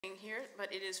Here,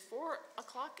 but it is 4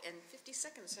 o'clock and 50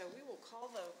 seconds, so we will call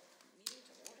the meeting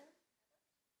to order.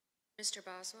 Mr.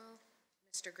 Boswell,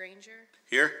 Mr. Granger.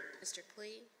 Here. Mr.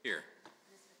 Klee. Here.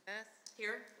 Ms. Beth.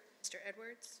 Here. Mr.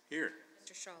 Edwards. Here.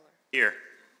 Mr. Schaller. Here.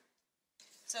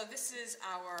 So this is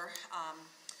our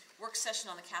work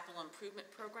session on the capital improvement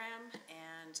program,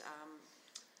 and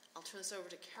I'll turn this over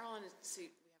to Carolyn. We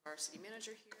have our city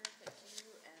manager here. Thank you.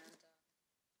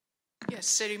 Yes,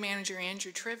 City Manager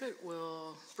Andrew Trivett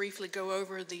will briefly go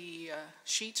over the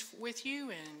sheets with you,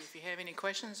 and if you have any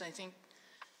questions, I think,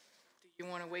 do you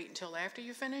want to wait until after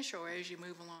you finish or as you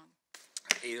move along?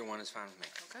 Either one is fine with me.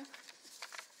 Okay.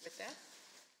 With that,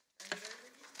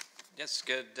 Yes,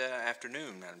 good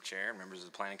afternoon, Madam Chair, members of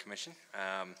the Planning Commission.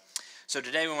 So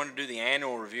today we want to do the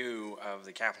annual review of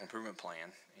the capital improvement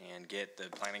plan and get the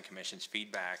Planning Commission's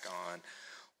feedback on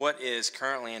what is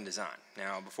currently in design.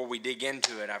 Now, before we dig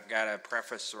into it, I've got to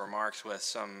preface the remarks with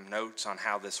some notes on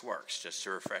how this works, just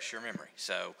to refresh your memory.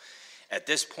 So, at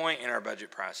this point in our budget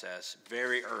process,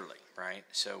 very early, right?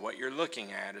 So what you're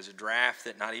looking at is a draft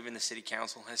that not even the City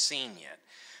Council has seen yet.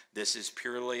 This is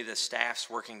purely the staff's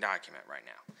working document right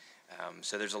now.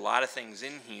 So there's a lot of things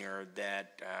in here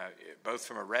that, both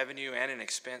from a revenue and an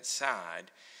expense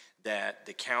side, that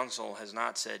the council has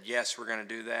not said, yes, we're going to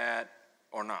do that,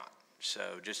 or not.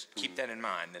 So just keep that in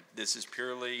mind, that this is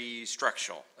purely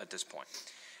structural at this point.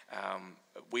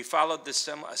 We followed a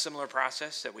similar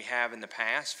process that we have in the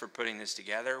past for putting this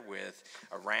together, with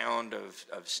a round of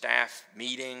staff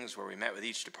meetings where we met with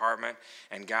each department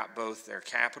and got both their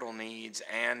capital needs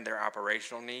and their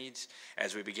operational needs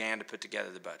as we began to put together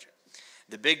the budget.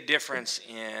 The big difference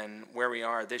in where we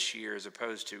are this year as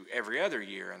opposed to every other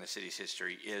year in the city's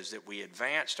history is that we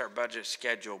advanced our budget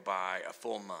schedule by a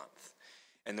full month.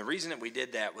 And the reason that we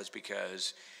did that was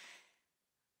because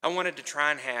I wanted to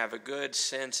try and have a good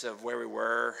sense of where we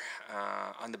were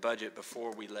on the budget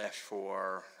before we left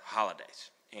for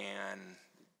holidays, and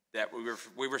that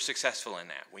we were successful in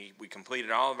that. We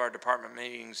completed all of our department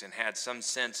meetings and had some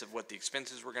sense of what the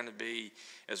expenses were going to be,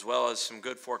 as well as some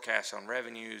good forecasts on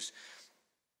revenues,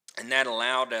 and that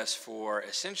allowed us for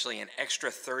essentially an extra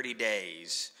 30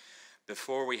 days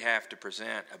before we have to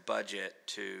present a budget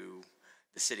to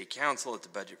the City Council at the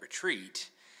budget retreat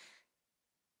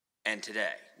and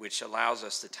today, which allows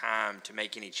us the time to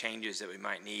make any changes that we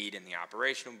might need in the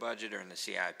operational budget or in the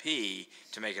CIP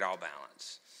to make it all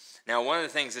balance. Now, one of the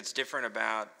things that's different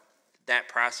about that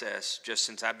process, just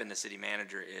since I've been the city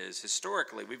manager, is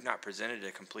historically we've not presented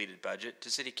a completed budget to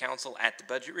City Council at the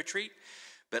budget retreat,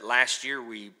 but last year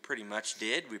we pretty much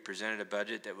did. We presented a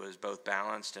budget that was both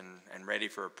balanced and ready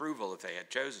for approval if they had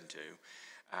chosen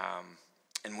to.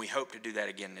 And we hope to do that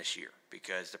again this year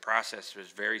because the process was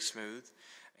very smooth,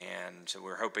 and so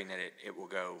we're hoping that it will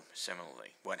go similarly.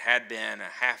 What had been a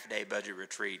half-day budget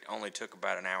retreat only took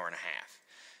about an hour and a half.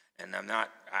 And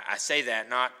I say that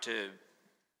not to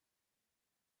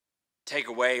take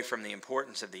away from the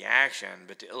importance of the action,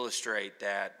 but to illustrate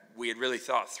that we had really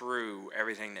thought through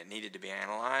everything that needed to be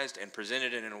analyzed and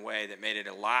presented it in a way that made it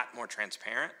a lot more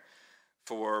transparent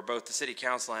for both the City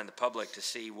Council and the public to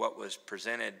see what was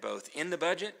presented both in the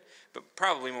budget, but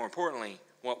probably more importantly,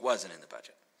 what wasn't in the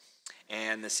budget.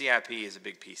 And the CIP is a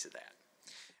big piece of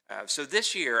that. So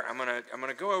this year, I'm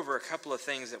gonna go over a couple of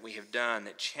things that we have done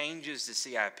that changes the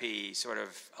CIP sort of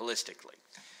holistically,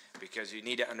 because you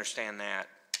need to understand that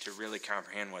to really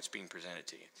comprehend what's being presented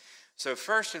to you. So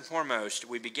first and foremost,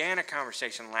 we began a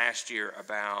conversation last year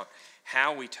about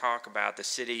how we talk about the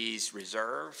city's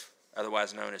reserve,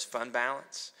 otherwise known as fund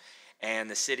balance, and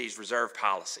the city's reserve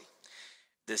policy.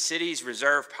 The city's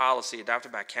reserve policy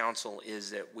adopted by council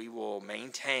is that we will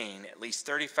maintain at least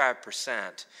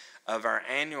 35% of our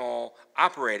annual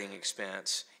operating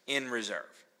expense in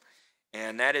reserve.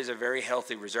 And that is a very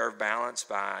healthy reserve balance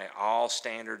by all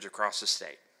standards across the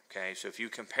state. Okay, so if you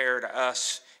compare to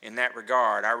us in that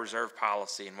regard, our reserve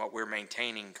policy and what we're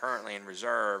maintaining currently in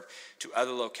reserve to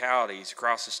other localities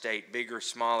across the state, bigger,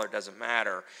 smaller, doesn't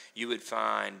matter, you would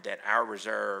find that our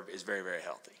reserve is very, very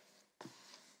healthy.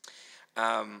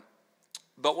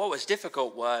 But what was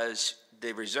difficult was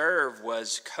the reserve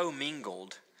was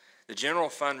commingled. The general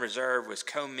fund reserve was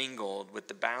commingled with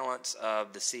the balance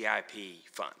of the CIP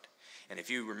fund. And if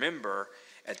you remember,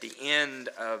 at the end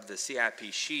of the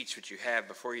CIP sheets, which you have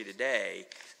before you today,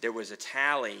 there was a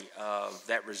tally of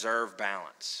that reserve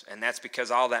balance. And that's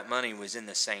because all that money was in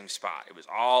the same spot. It was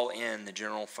all in the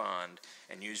general fund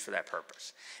and used for that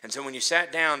purpose. And so when you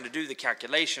sat down to do the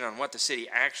calculation on what the city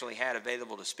actually had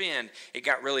available to spend, it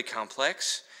got really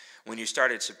complex when you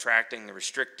started subtracting the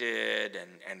restricted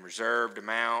and reserved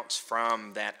amounts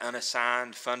from that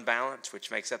unassigned fund balance,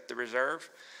 which makes up the reserve.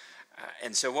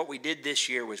 And so what we did this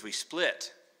year was we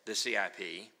split the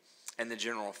CIP and the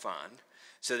general fund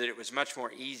so that it was much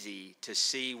more easy to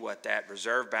see what that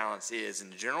reserve balance is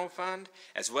in the general fund,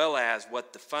 as well as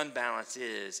what the fund balance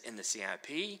is in the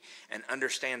CIP, and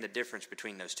understand the difference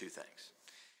between those two things.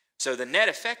 So the net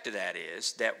effect of that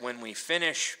is that when we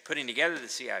finish putting together the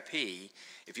CIP,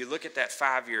 if you look at that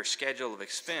 5-year schedule of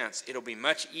expense, it'll be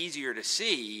much easier to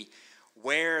see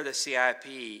where the CIP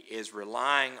is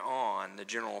relying on the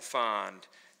general fund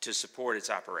to support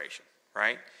its operation,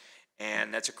 right?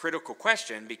 And that's a critical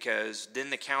question, because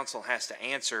then the council has to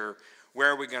answer, where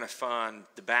are we going to fund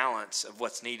the balance of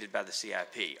what's needed by the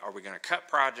CIP? Are we going to cut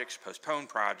projects, postpone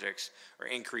projects, or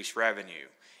increase revenue,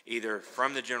 either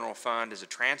from the general fund as a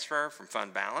transfer from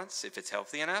fund balance, if it's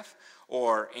healthy enough,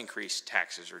 or increase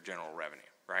taxes or general revenue,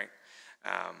 right?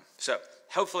 So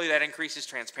hopefully that increases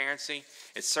transparency.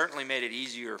 It's certainly made it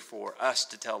easier for us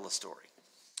to tell the story.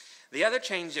 The other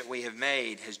change that we have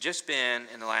made has just been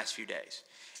in the last few days.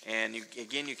 And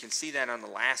again, you can see that on the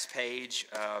last page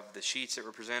of the sheets that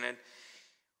were presented.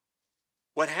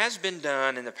 What has been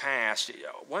done in the past,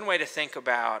 one way to think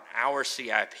about our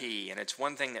CIP, and it's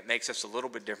one thing that makes us a little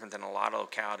bit different than a lot of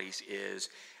localities, is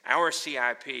our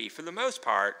CIP, for the most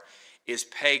part, is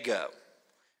pay-go.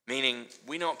 Meaning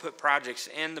we don't put projects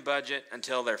in the budget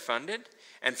until they're funded,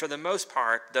 and for the most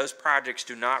part, those projects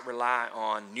do not rely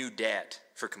on new debt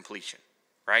for completion,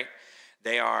 right?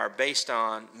 They are based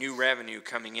on new revenue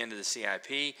coming into the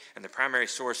CIP, and the primary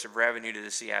source of revenue to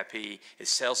the CIP is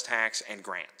sales tax and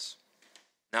grants,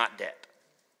 not debt.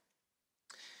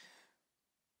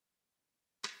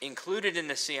 Included in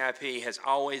the CIP has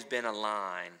always been a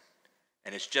line,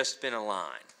 and it's just been a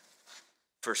line,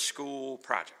 for school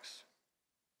projects.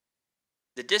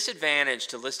 The disadvantage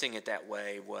to listing it that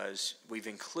way was we've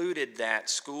included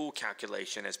that school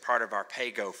calculation as part of our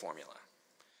pay-go formula,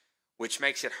 which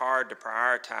makes it hard to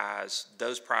prioritize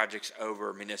those projects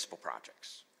over municipal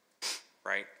projects,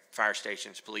 right? Fire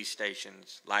stations, police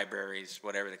stations, libraries,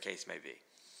 whatever the case may be.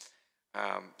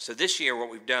 So this year what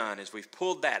we've done is we've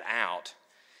pulled that out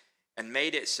and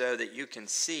made it so that you can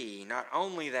see not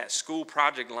only that school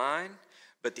project line,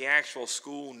 but the actual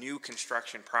school new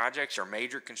construction projects or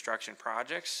major construction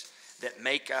projects that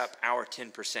make up our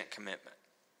 10% commitment.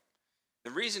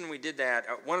 The reason we did that,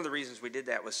 one of the reasons we did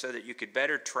that was so that you could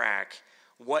better track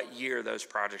what year those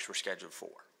projects were scheduled for.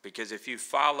 Because if you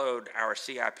followed our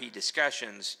CIP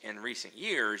discussions in recent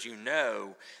years, you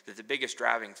know that the biggest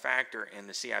driving factor in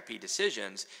the CIP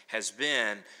decisions has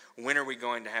been, when are we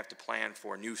going to have to plan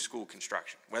for new school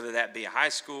construction? Whether that be a high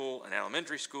school, an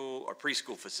elementary school, or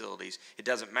preschool facilities, it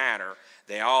doesn't matter.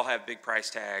 They all have big price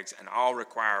tags and all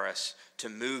require us to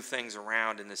move things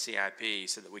around in the CIP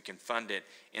so that we can fund it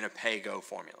in a pay-go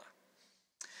formula.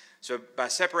 So by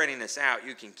separating this out,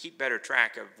 you can keep better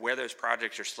track of where those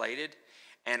projects are slated,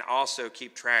 and also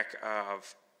keep track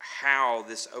of how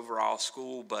this overall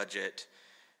school budget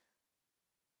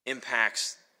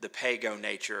impacts the pay-go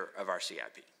nature of our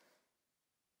CIP.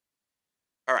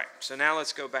 All right, so now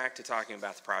let's go back to talking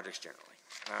about the projects generally.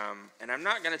 And I'm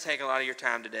not going to take a lot of your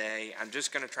time today. I'm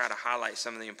just going to try to highlight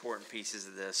some of the important pieces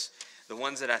of this, the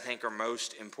ones that I think are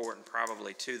most important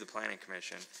probably to the Planning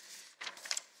Commission.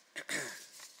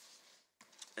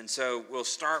 And so we'll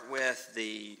start with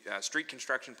the street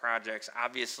construction projects.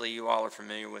 Obviously, you all are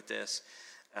familiar with this.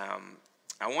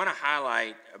 I want to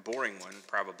highlight a boring one,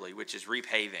 probably, which is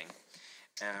repaving.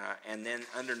 And then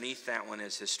underneath that one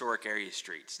is historic area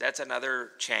streets. That's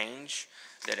another change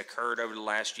that occurred over the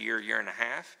last year, year and a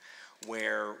half,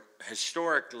 where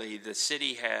historically the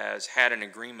city has had an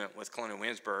agreement with Colonial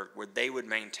Williamsburg where they would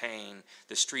maintain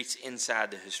the streets inside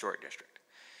the historic district.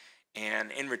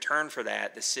 And in return for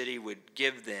that, the city would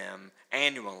give them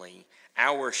annually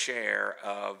our share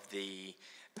of the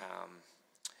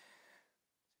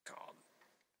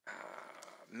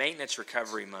maintenance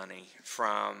recovery money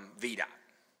from VDOT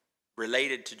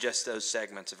related to just those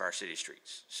segments of our city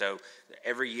streets. So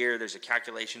every year there's a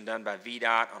calculation done by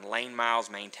VDOT on lane miles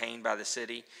maintained by the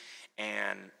city,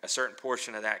 and a certain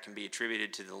portion of that can be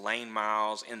attributed to the lane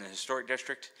miles in the historic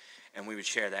district, and we would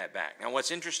share that back. Now,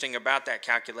 what's interesting about that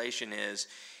calculation is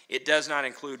it does not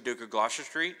include Duke of Gloucester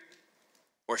Street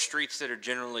or streets that are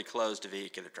generally closed to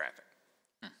vehicular traffic.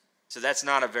 So that's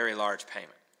not a very large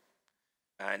payment,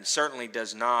 and certainly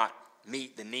does not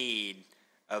meet the need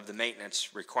of the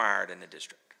maintenance required in the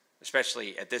district,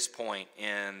 especially at this point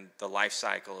in the life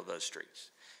cycle of those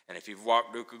streets. And if you've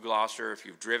walked Duke of Gloucester, if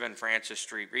you've driven Francis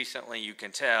Street recently, you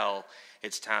can tell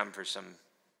it's time for some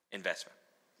investment.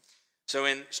 So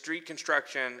in street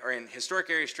construction, or in historic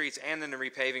area streets and in the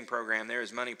repaving program, there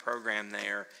is money programmed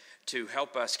there to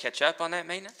help us catch up on that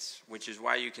maintenance, which is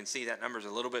why you can see that number is a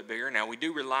little bit bigger. Now, we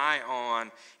do rely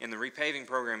on, in the repaving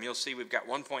program, you'll see we've got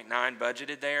 1.9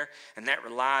 budgeted there, and that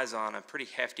relies on a pretty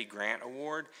hefty grant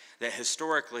award that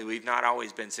historically we've not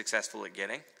always been successful at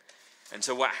getting. And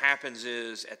so what happens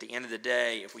is, at the end of the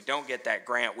day, if we don't get that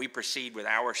grant, we proceed with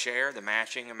our share, the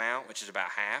matching amount, which is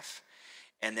about half,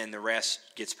 and then the rest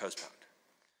gets postponed.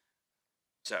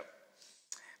 So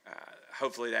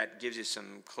hopefully that gives you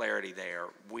some clarity there.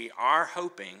 We are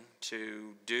hoping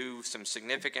to do some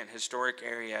significant historic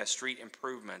area street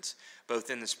improvements both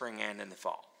in the spring and in the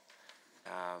fall.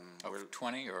 Of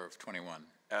 20 or of 21?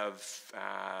 Of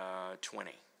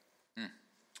 20.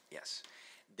 Yes.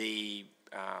 The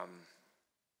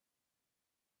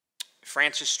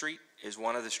Francis Street is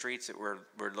one of the streets that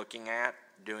we're looking at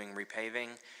doing repaving.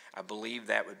 I believe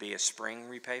that would be a spring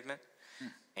repavement.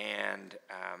 And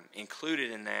included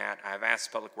in that, I've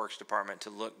asked the Public Works Department to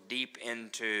look deep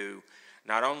into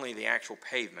not only the actual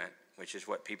pavement, which is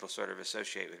what people sort of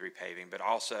associate with repaving, but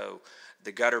also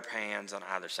the gutter pans on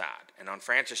either side. And on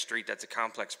Francis Street, that's a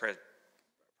complex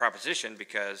proposition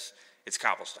because it's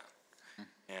cobblestone.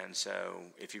 And so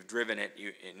if you've driven it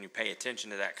and you pay attention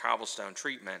to that cobblestone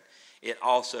treatment, it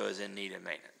also is in need of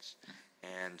maintenance.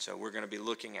 And so we're going to be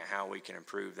looking at how we can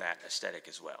improve that aesthetic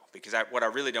as well. Because what I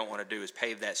really don't want to do is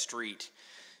pave that street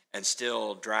and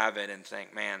still drive it and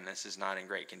think, man, this is not in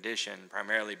great condition,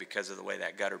 primarily because of the way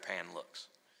that gutter pan looks.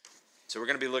 So we're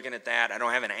going to be looking at that. I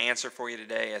don't have an answer for you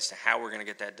today as to how we're going to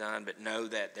get that done, but know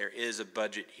that there is a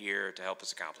budget here to help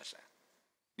us accomplish that.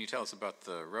 Can you tell us about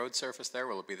the road surface there?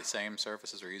 Will it be the same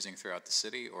surfaces we're using throughout the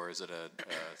city, or is it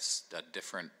a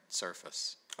different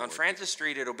surface? On Francis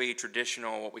Street, it'll be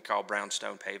traditional, what we call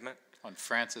brownstone pavement. On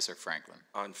Francis or Franklin?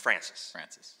 On Francis.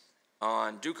 Francis.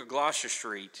 On Duke of Gloucester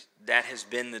Street, that has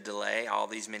been the delay all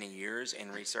these many years in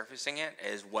resurfacing it,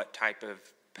 is what type of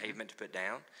pavement to put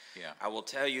down. Yeah. I will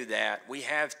tell you that we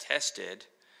have tested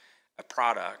a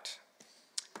product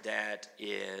that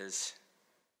is,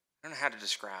 I don't know how to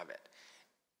describe it.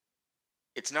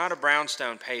 It's not a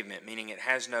brownstone pavement, meaning it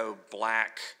has no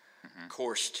black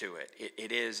course to it.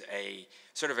 It is a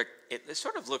sort of it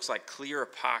sort of looks like clear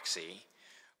epoxy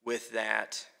with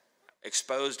that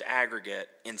exposed aggregate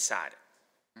inside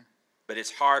it. But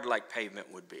it's hard like pavement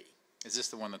would be. Is this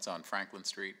the one that's on Franklin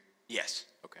Street? Yes.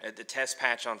 Okay. The test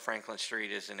patch on Franklin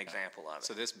Street is an example of it.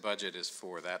 So this budget is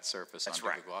for that surface on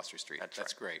Duke of Gloucester Street? That's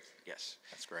right. Great. Yes.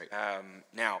 That's great.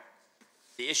 Now,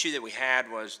 the issue that we had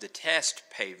was the test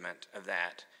pavement of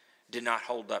that did not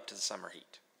hold up to the summer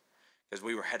heat. Because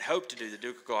we had hoped to do the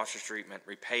Duke of Gloucester Street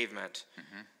repavement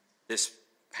this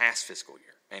past fiscal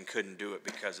year and couldn't do it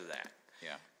because of that.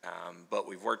 Yeah. But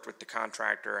we've worked with the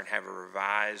contractor and have a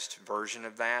revised version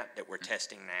of that we're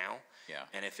testing now. Yeah.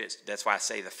 And that's why I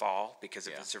say the fall, because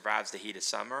if it survives the heat of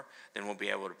summer, then we'll be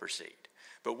able to proceed.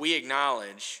 But we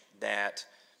acknowledge that,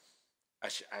 I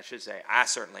should say, I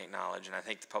certainly acknowledge, and I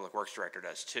think the Public Works Director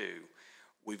does too,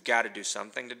 we've got to do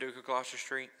something to Duke of Gloucester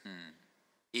Street,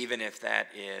 even if that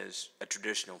is a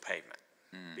traditional pavement.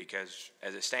 Because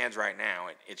as it stands right now,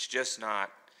 it's just not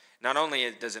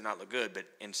only does it not look good, but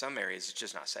in some areas it's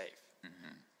just not safe.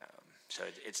 So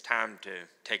it's time to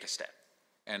take a step.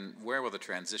 And where will the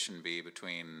transition be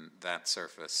between that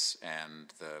surface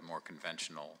and the more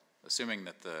conventional, assuming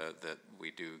that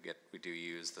we do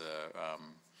use the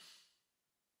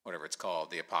whatever it's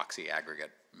called, the epoxy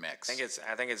aggregate mix?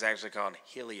 I think it's actually called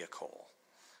heliocol.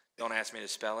 Don't ask me to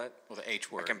spell it. Well, the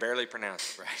H word. I can barely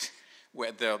pronounce it. Right.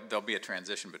 Well, there'll be a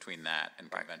transition between that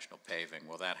and conventional paving.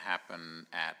 Will that happen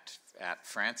at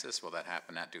Francis? Will that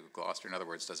happen at Duke of Gloucester? In other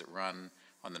words, does it run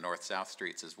on the north-south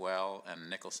streets as well and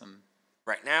Nicholson?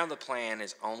 Right now, the plan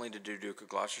is only to do Duke of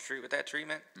Gloucester Street with that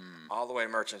treatment, all the way to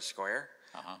Merchant Square.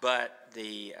 But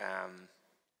the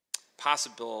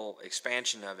possible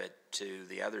expansion of it to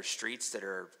the other streets that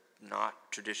are not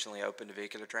traditionally open to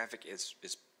vehicular traffic is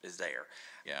there.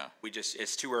 Yeah.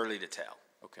 It's too early to tell.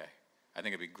 Okay. I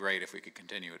think it'd be great if we could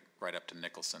continue it right up to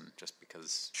Nicholson, just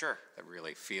because that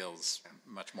really feels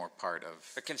much more part of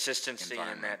the consistency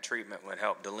in that treatment would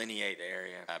help delineate the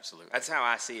area. Absolutely. That's how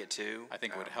I see it too. I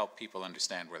think it would help people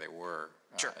understand where they were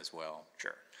as well.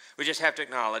 Sure. We just have to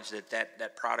acknowledge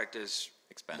that product is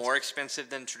more expensive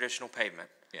than traditional pavement.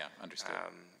 Yeah, understood.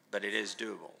 But it is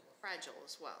doable. Fragile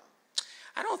as well.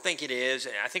 I don't think it is.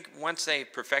 I think once they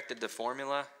perfected the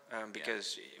formula,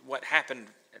 because what happened,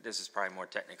 this is probably more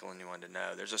technical than you wanted to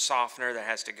know, there's a softener that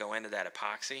has to go into that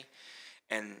epoxy,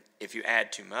 and if you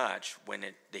add too much, when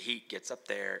the heat gets up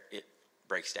there, it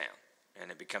breaks down,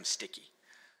 and it becomes sticky,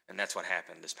 and that's what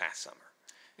happened this past summer.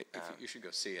 You should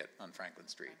go see it on Franklin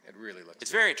Street. It really looks.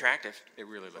 It's very attractive. It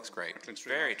really looks great.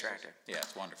 Very attractive. Yeah,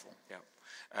 it's wonderful.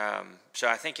 Yeah. So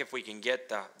I think if we can get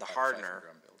the hardener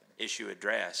Drum building. issue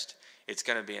addressed, it's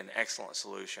going to be an excellent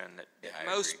solution that I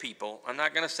most agree. people, I'm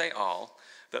not going to say all,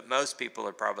 but most people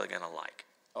are probably going to like.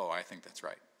 Oh, I think that's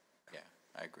right. Yeah,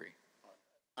 I agree.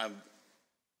 I'm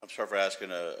sorry for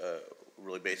asking a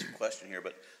really basic question here,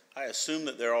 but I assume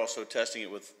that they're also testing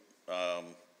it with the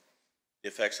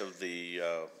effects of the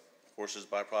horses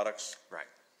byproducts? Right.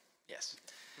 Yes.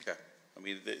 Okay. I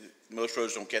mean, most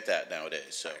roads don't get that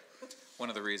nowadays, so. One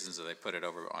of the reasons that they put it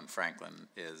over on Franklin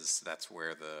is that's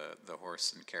where the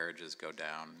horse and carriages go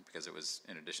down, because it was,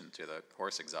 in addition to the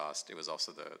horse exhaust, it was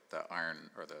also the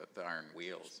iron, or the iron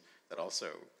wheels that also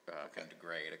can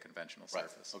degrade a conventional Right,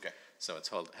 surface. okay. So it's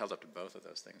held up to both of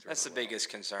those things really That's the well. biggest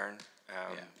concern.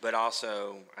 Yeah. But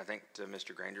also, I think to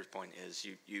Mr. Granger's point is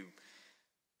you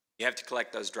have to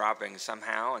collect those droppings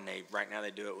somehow, and right now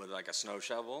they do it with like a snow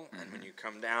shovel. And when you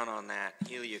come down on that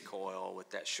helicoil with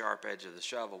that sharp edge of the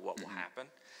shovel, what will happen?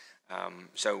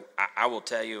 So I will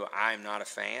tell you, I'm not a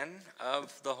fan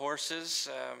of the horses'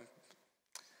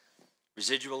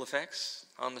 residual effects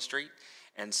on the street.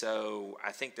 And so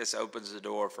I think this opens the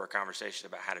door for a conversation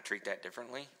about how to treat that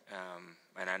differently.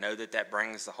 And I know that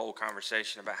brings the whole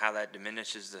conversation about how that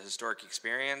diminishes the historic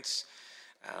experience.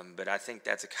 But I think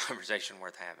that's a conversation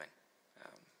worth having.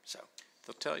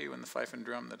 They'll tell you in the fife and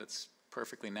drum that it's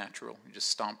perfectly natural. You just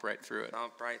stomp right through it.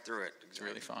 Stomp right through it. It's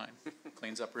really fine.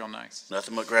 Cleans up real nice.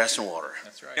 Nothing but grass and water.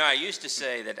 That's right. You know, I used to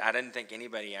say that I didn't think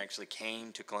anybody actually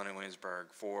came to Colonial Williamsburg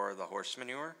for the horse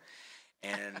manure.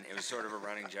 And it was sort of a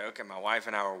running joke. And my wife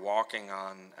and I were walking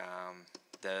on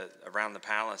around the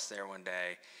palace there one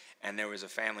day, and there was a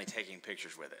family taking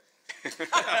pictures with it.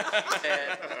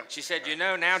 She said, "You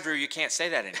know, now, Drew, you can't say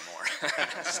that anymore."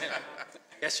 I said,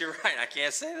 "Yes, you're right. I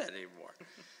can't say that anymore."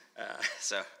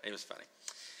 So it was funny.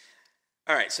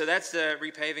 All right, so that's the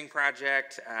repaving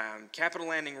project. Capitol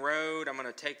Landing Road, I'm going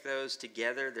to take those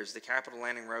together. There's the Capitol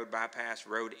Landing Road bypass,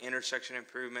 road intersection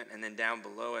improvement, and then down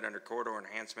below it under corridor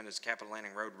enhancement is Capitol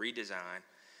Landing Road redesign.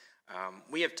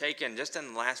 We have taken, just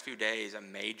in the last few days, a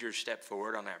major step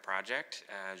forward on that project.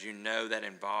 As you know, that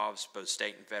involves both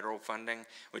state and federal funding,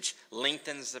 which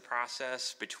lengthens the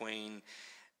process between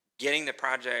getting the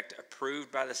project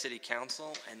approved by the city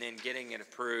council and then getting it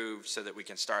approved so that we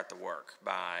can start the work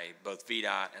by both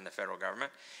VDOT and the federal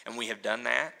government. And we have done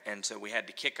that. And so we had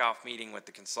the kickoff meeting with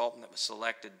the consultant that was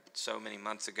selected so many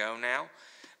months ago now,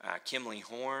 Kimley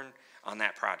Horn, on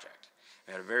that project.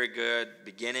 We had a very good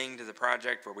beginning to the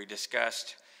project where we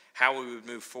discussed how we would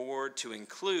move forward to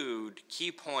include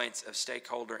key points of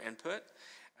stakeholder input,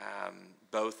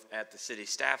 both at the city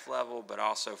staff level, but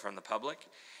also from the public.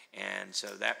 And so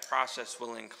that process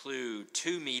will include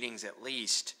 2 meetings at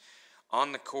least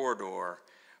on the corridor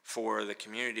for the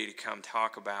community to come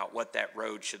talk about what that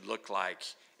road should look like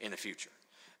in the future.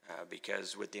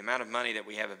 Because with the amount of money that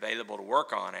we have available to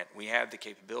work on it, we have the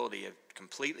capability of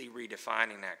completely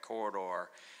redefining that corridor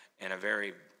in a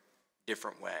very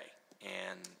different way.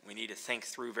 And we need to think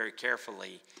through very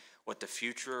carefully what the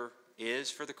future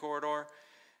is for the corridor,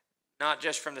 not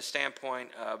just from the standpoint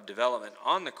of development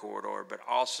on the corridor, but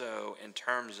also in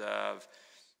terms of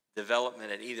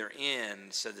development at either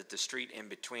end so that the street in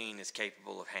between is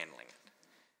capable of handling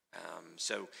it.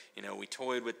 So, you know, we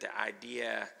toyed with the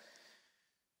idea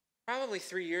probably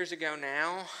 3 years ago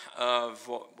now of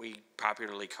what we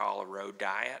popularly call a road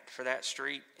diet for that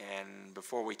street. And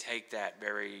before we take that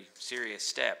very serious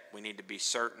step, we need to be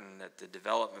certain that the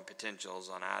development potentials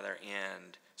on either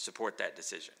end support that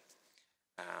decision.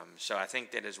 So I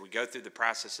think that as we go through the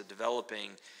process of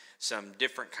developing some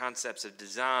different concepts of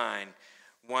design,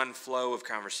 one flow of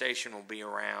conversation will be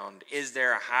around, is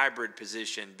there a hybrid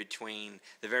position between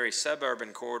the very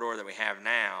suburban corridor that we have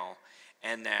now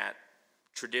and that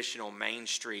traditional Main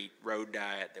Street road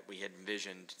diet that we had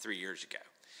envisioned 3 years ago?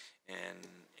 And,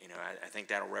 you know, I think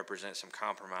that'll represent some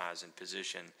compromise and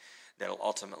position that'll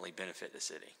ultimately benefit the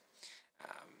city.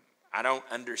 I don't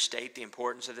understate the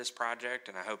importance of this project,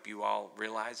 and I hope you all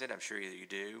realize it. I'm sure that you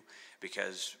do,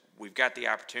 because we've got the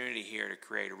opportunity here to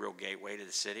create a real gateway to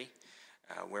the city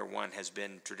where one has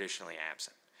been traditionally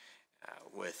absent.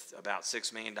 With about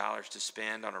 $6 million to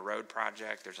spend on a road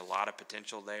project, there's a lot of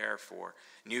potential there for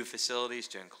new facilities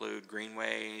to include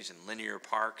greenways and linear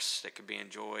parks that could be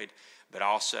enjoyed, but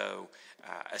also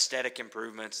aesthetic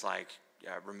improvements like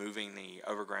removing the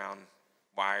overground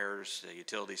wires, the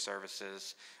utility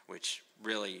services, which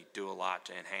really do a lot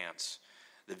to enhance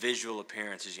the visual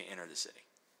appearance as you enter the city.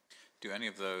 Do any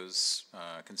of those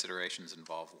considerations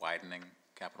involve widening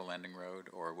Capitol Landing Road,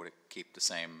 or would it keep the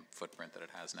same footprint that it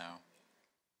has now?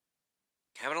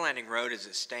 Capitol Landing Road, as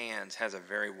it stands, has a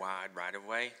very wide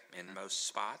right-of-way in most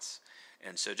spots.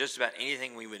 And so just about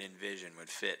anything we would envision would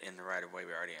fit in the right-of-way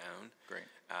we already own. Great.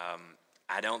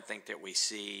 I don't think that we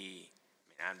see,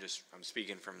 I mean, I'm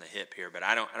speaking from the hip here, but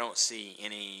I don't see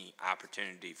any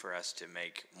opportunity for us to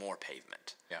make more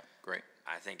pavement. Yeah, great.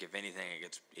 I think if anything,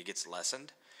 it gets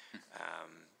lessened.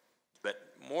 But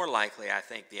more likely, I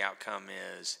think the outcome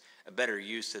is a better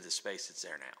use of the space that's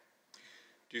there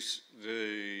now.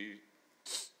 The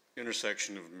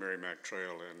intersection of Merrimack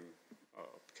Trail and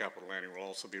Capitol Landing will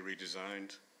also be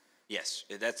redesigned? Yes,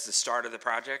 that's the start of the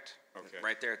project. Okay.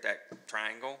 Right there at that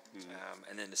triangle.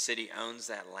 And then the city owns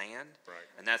that land. Right.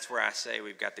 And that's where I say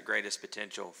we've got the greatest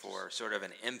potential for sort of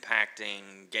an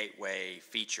impacting gateway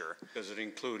feature. Does it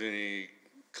include any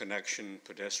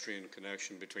pedestrian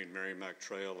connection between Merrimack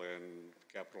Trail and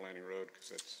Capitol Landing Road?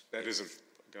 Because that is an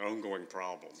ongoing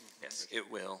problem. Yes, it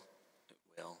will. It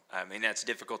will. I mean, that's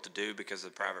difficult to do because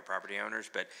of private property owners,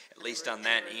 but at least on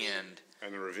that end.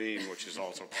 And the ravine, which is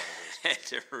also part of this.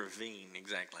 It's a ravine,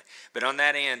 exactly. But on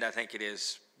that end, I think it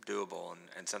is doable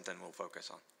and something we'll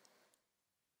focus on.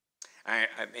 I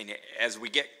mean, as we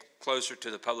get closer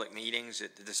to the public meetings,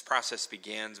 this process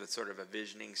begins with sort of a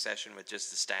visioning session with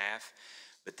just the staff,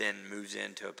 but then moves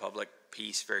into a public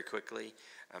piece very quickly.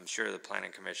 I'm sure the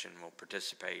Planning Commission will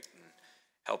participate and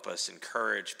help us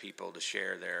encourage people to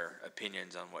share their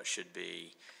opinions on what should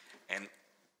be, and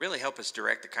really help us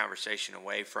direct the conversation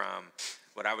away from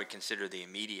what I would consider the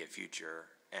immediate future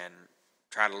and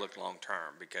try to look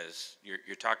long-term, because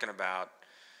you're talking about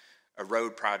a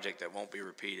road project that won't be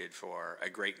repeated for a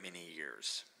great many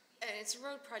years. And it's a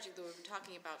road project that we've been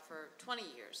talking about for 20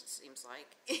 years, it seems like,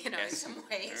 in some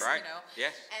ways, Right.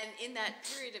 Yes. And in that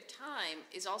period of time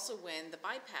is also when the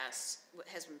bypass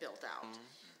has been built out.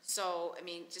 So, I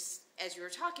mean, just as you were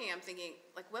talking, I'm thinking,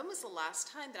 like, when was the last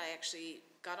time that I actually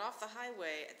got off the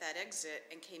highway at that exit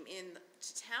and came in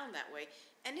to town that way?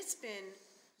 And it's been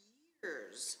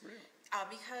years. Really?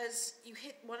 Because you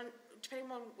hit one, depending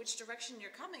on which direction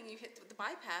you're coming, you hit the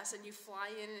bypass and you fly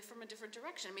in from a different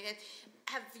direction. I mean,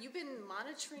 have you been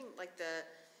monitoring, like, the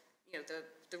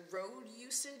road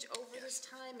usage over this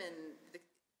time and the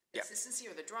consistency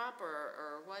or the drop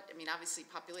or what? I mean, obviously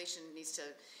population needs to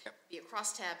be a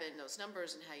crosstab in those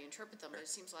numbers and how you interpret them, but it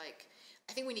seems like,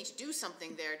 I think we need to do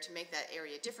something there to make that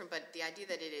area different, but the idea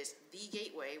that it is the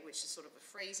gateway, which is sort of a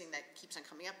phrasing that keeps on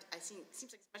coming up, it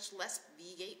seems like it's much less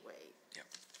the gateway. Yeah,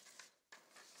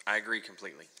 I agree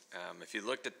completely. If you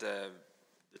looked at the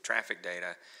traffic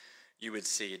data, you would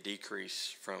see a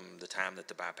decrease from the time that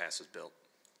the bypass was built.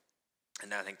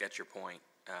 And I think that's your point.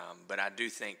 But I do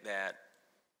think that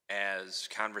as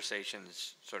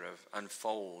conversations sort of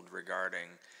unfold regarding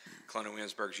Colonial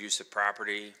Williamsburg's use of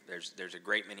property, there's a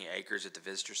great many acres at the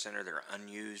visitor center that are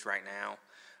unused right now,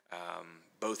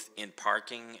 both in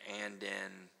parking and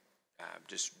in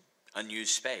just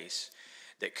unused space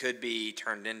that could be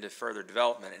turned into further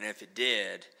development. And if it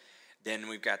did, then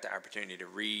we've got the opportunity to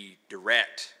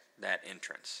redirect that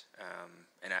entrance.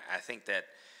 And I think that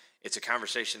it's a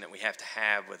conversation that we have to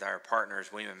have with our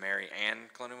partners, William & Mary and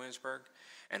Colonial Williamsburg.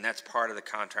 And that's part of the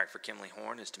contract for Kimley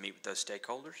Horn, is to meet with those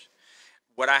stakeholders.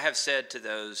 What I have said to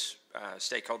those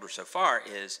stakeholders so far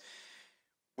is,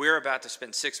 we're about to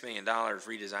spend $6 million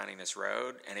redesigning this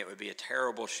road, and it would be a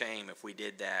terrible shame if we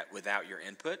did that without your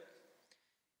input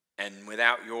and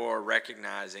without your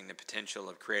recognizing the potential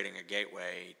of creating a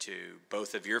gateway to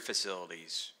both of your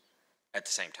facilities at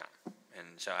the same time.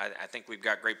 And so I think we've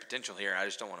got great potential here. I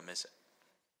just don't want to miss it.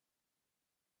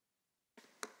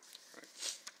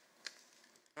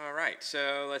 All right,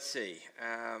 so let's see.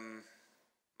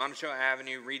 Monticello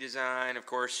Avenue redesign, of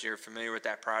course, you're familiar with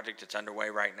that project. It's underway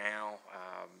right now.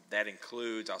 That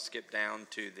includes, I'll skip down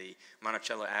to the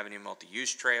Monticello Avenue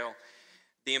multi-use trail.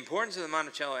 The importance of the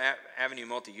Monticello Avenue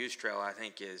multi-use trail, I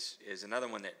think, is another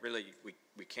one that really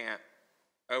we can't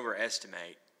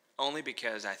overestimate, only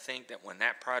because I think that when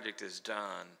that project is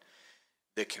done,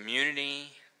 the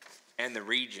community and the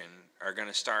region are going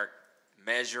to start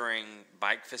measuring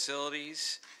bike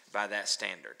facilities by that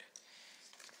standard.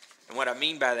 And what I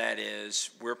mean by that is,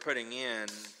 we're putting in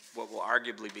what will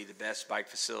arguably be the best bike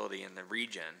facility in the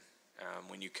region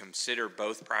when you consider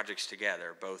both projects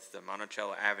together, both the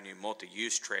Monticello Avenue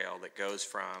multi-use trail that goes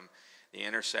from the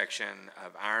intersection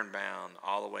of Ironbound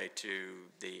all the way to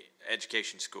the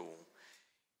education school,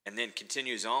 and then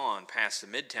continues on past the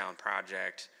Midtown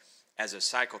project as a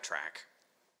cycle track,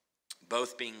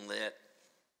 both being lit,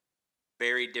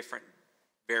 very different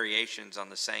variations on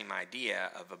the same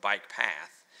idea of a bike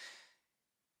path.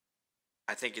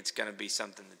 I think it's going to be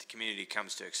something that the community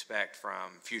comes to expect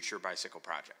from future bicycle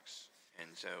projects. And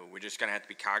so we're just going to have to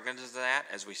be cognizant of that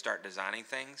as we start designing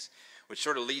things, which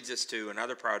sort of leads us to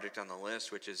another project on the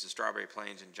list, which is the Strawberry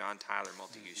Plains and John Tyler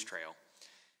Multi-Use Trail.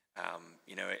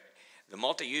 The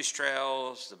multi-use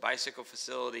trails, the bicycle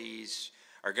facilities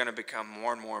are going to become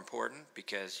more and more important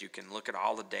because you can look at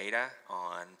all the data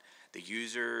on the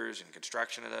users and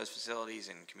construction of those facilities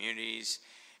and communities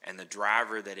and the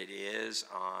driver that it is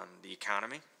on the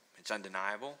economy. It's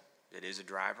undeniable. It is a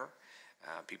driver.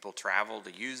 People travel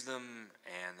to use them,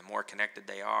 and the more connected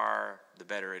they are, the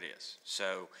better it is.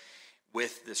 So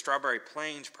with the Strawberry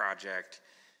Plains project,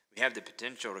 we have the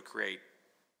potential to create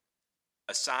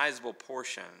a sizable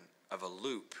portion of a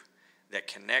loop that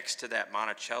connects to that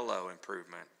Monticello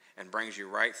improvement and brings you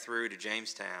right through to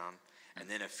Jamestown, and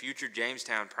then a future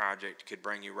Jamestown project could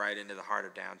bring you right into the heart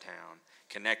of downtown,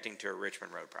 connecting to a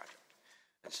Richmond Road project.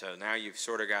 And so now you've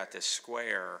sort of got this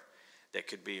square that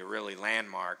could be a really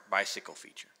landmark bicycle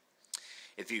feature.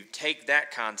 If you take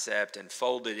that concept and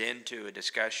fold it into a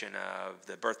discussion of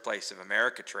the Birthplace of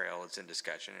America Trail that's in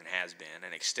discussion and has been,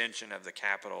 an extension of the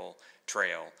Capitol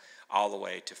Trail all the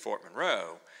way to Fort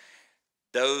Monroe,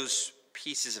 those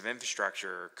pieces of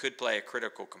infrastructure could play a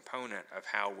critical component of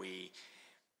how we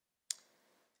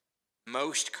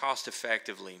most cost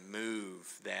effectively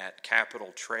move that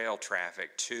Capitol Trail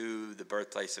traffic to the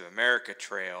Birthplace of America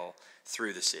Trail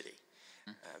through the city.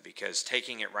 Because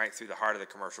taking it right through the heart of the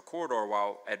commercial corridor,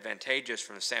 while advantageous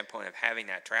from the standpoint of having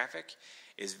that traffic,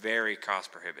 is very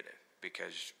cost prohibitive.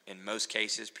 Because in most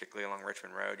cases, particularly along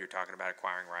Richmond Road, you're talking about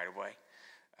acquiring right-of-way.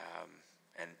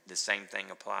 And the same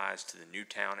thing applies to the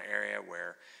Newtown area,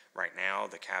 where right now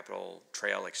the Capitol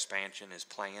Trail expansion is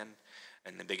planned.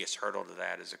 And the biggest hurdle to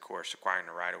that is, of course, acquiring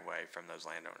the right-of-way from those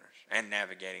landowners and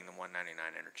navigating the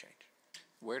 199 interchange.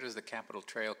 Where does the Capitol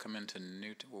Trail come into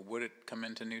Newtown? Or would it come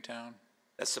into Newtown?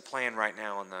 That's the plan right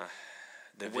now on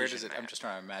the Where does vision it? map. I'm just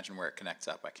trying to imagine where it connects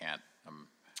up. I can't.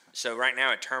 So right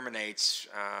now it terminates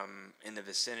in the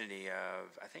vicinity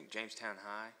of, I think, Jamestown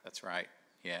High. That's right.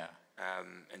 Yeah.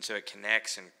 And so it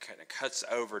connects and kind of cuts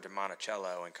over to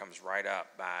Monticello and comes right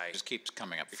up by. Just keeps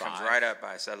coming up. It comes right up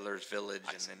by Settlers Village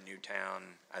and then Newtown,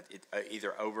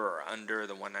 either over or under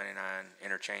the 199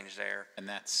 interchange there. And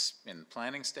that's in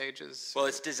planning stages? Well,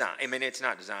 it's designed. I mean, it's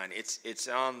not designed. It's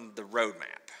on the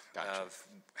roadmap of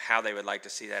how they would like to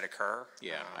see that occur.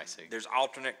 Yeah, I see. There's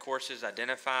alternate courses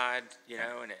identified,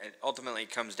 and it ultimately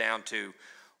comes down to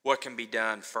what can be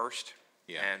done first.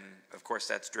 Yeah. And, of course,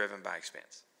 that's driven by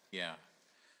expense. Yeah.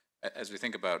 As we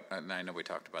think about, and I know we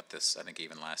talked about this, I think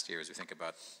even last year, as we think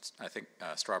about,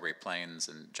 Strawberry Plains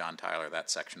and John Tyler,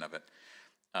 that section of it,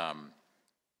 I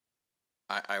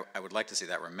would like to see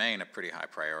that remain a pretty high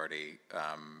priority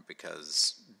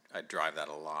because I drive that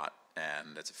a lot,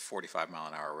 and it's a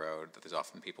 45-mile-an-hour road that there's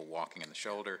often people walking in the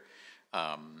shoulder.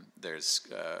 There's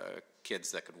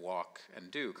kids that could walk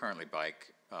and do currently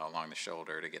bike along the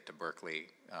shoulder to get to Berkeley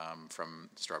from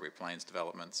Strawberry Plains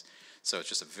developments. So it's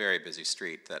just a very busy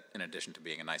street that, in addition to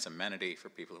being a nice amenity for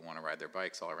people who want to ride their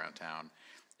bikes all around town,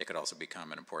 it could also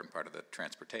become an important part of the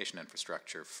transportation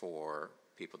infrastructure for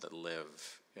people that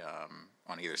live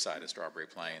on either side of Strawberry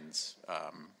Plains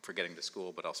for getting to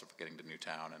school, but also for getting to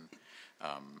Newtown and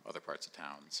other parts of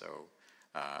town. So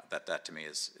that to me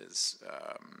is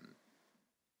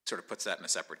sort of puts that in a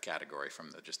separate category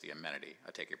from just the amenity.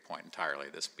 I take your point entirely.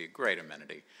 This would be a great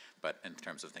amenity, but in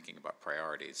terms of thinking about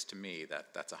priorities, to me,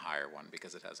 that's a higher one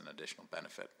because it has an additional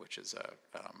benefit, which is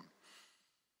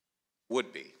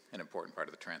would be an important part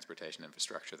of the transportation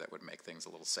infrastructure that would make things a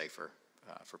little safer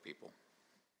for people.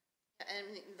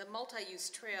 And the multi-use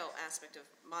trail aspect of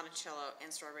Monticello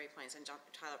and Strawberry Plains and John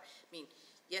Tyler, I mean,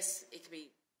 yes, it could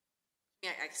be,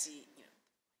 I can see,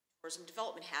 tourism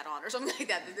development hat on or something like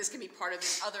that this can be part of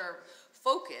this other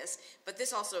focus, but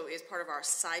this also is part of our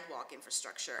sidewalk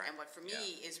infrastructure. And what for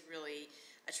me is really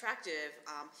attractive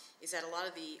is that a lot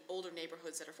of the older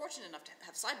neighborhoods that are fortunate enough to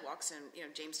have sidewalks,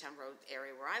 and Jamestown Road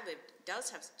area where I live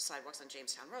does have sidewalks on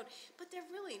Jamestown Road, but they're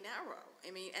really narrow. I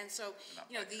mean, and so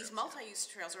these multi-use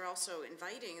trails are also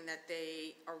inviting in that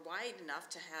they are wide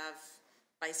enough to have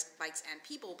bikes and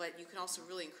people, but you can also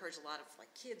really encourage a lot of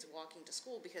kids walking to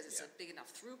school because it's a big enough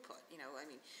throughput.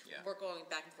 We're going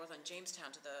back and forth on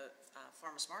Jamestown to the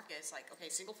farmers market. It's like, okay,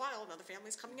 single file, another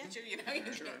family's coming at you.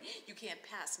 You can't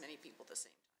pass many people at the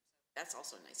same time. So that's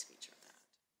also a nice feature of that.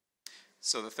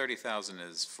 So the $30,000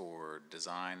 is for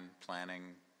design, planning?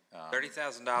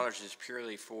 $30,000 is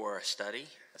purely for a study.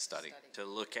 To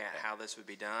look at how this would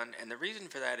be done. And the reason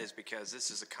for that is because this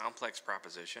is a complex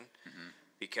proposition.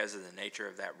 Because of the nature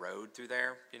of that road through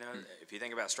there. If you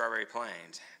think about Strawberry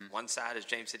Plains, one side is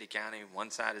James City County,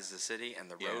 one side is the city, and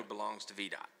the road belongs to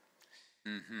VDOT.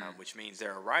 which means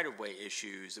there are right-of-way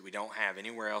issues that we don't have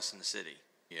anywhere else in the city.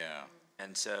 Yeah.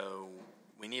 And so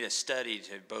we need a study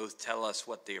to both tell us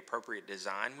what the appropriate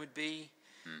design would be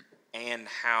and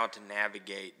how to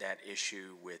navigate that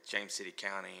issue with James City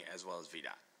County as well as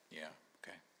VDOT. Yeah,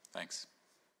 okay, thanks.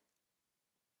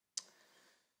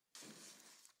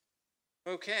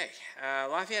 Okay,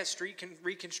 Lafayette Street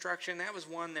reconstruction, that was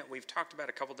one that we've talked about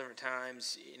a couple different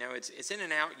times. You know, it's in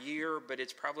and out year, but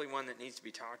it's probably one that needs to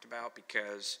be talked about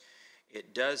because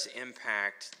it does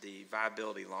impact the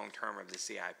viability long-term of the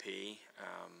CIP.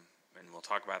 And we'll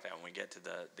talk about that when we get to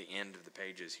the end of the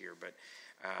pages here. But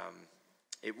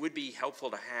it would be helpful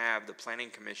to have the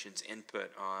Planning Commission's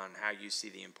input on how you see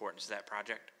the importance of that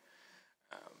project.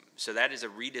 So that is a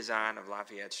redesign of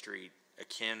Lafayette Street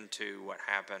akin to what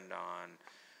happened on,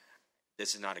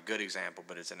 this is not a good example,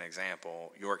 but it's an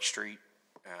example, York Street,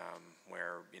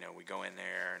 where, you know, we go in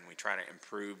there and we try to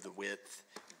improve the width,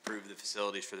 improve the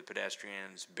facilities for the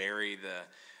pedestrians, bury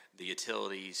the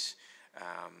utilities,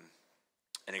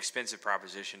 an expensive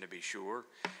proposition to be sure,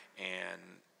 and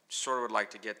sort of would like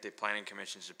to get the Planning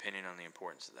Commission's opinion on the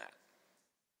importance of that.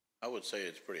 I would say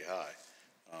it's pretty high.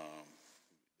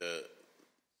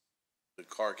 The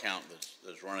car count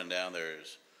that's running down there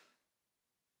is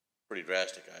pretty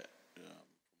drastic, from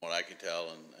what I can tell,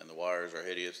 and the wires are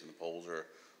hideous, and the poles are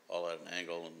all at an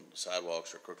angle, and the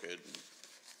sidewalks are crooked, and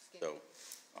so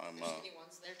I'm Teeny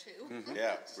ones there too.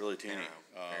 yeah, really teeny, Narrow,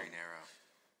 very narrow.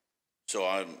 So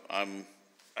I'm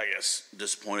I guess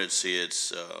disappointed to see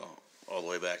it's all the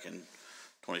way back in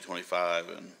 2025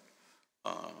 and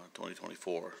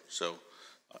 2024. So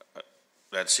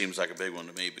that seems like a big one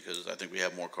to me because I think we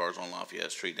have more cars on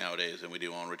Lafayette Street nowadays than we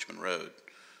do on Richmond Road.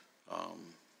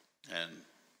 And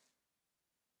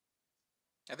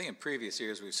I think in previous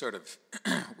years we've sort of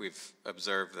we've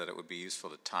observed that it would be useful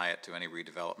to tie it to any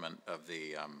redevelopment of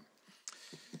the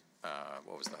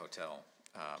what was the hotel?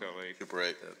 Super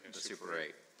 8. The Super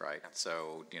 8, right?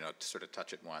 So, you know, to sort of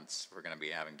touch it once, we're going to be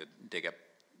having to dig up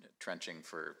trenching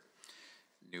for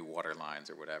new water lines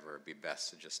or whatever. It'd be best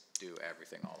to just do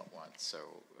everything all at once. So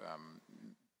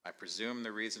I presume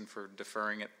the reason for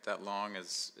deferring it that long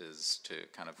is to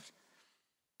kind of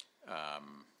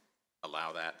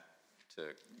allow that to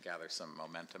gather some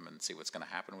momentum and see what's going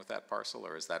to happen with that parcel,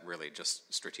 or is that really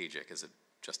just strategic? Is it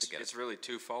just to get It's really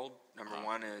twofold. Number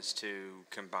one is to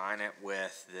combine it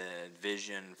with the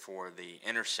vision for the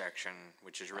intersection,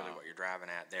 which is really what you're driving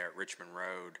at there at Richmond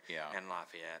Road and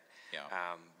Lafayette.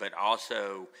 Yeah. But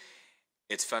also,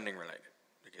 it's funding related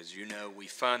because, you know, we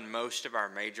fund most of our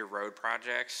major road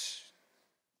projects.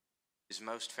 Is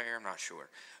most fair? I'm not sure.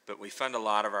 But we fund a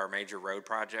lot of our major road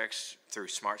projects through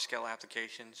Smart Scale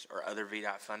applications or other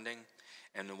VDOT funding.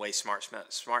 And the way Smart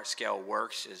Scale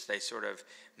works is they sort of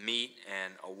meet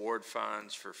and award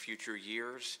funds for future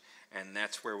years, and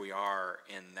that's where we are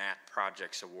in that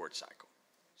project's award cycle.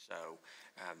 So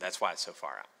that's why it's so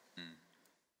far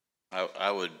out.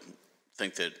 I would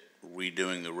think that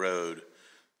redoing the road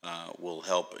will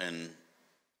help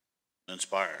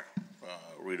inspire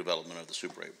redevelopment of the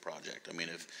Super 8 project. I mean,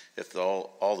 if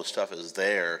all the stuff is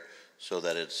there so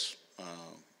that it's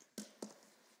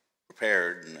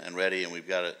prepared and ready, and we've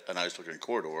got a nice looking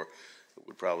corridor, it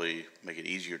would probably make it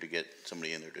easier to get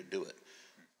somebody in there to do it.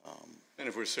 And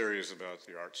if we're serious about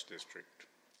the Arts District,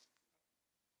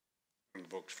 in the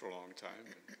books for a long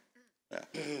time, Yeah.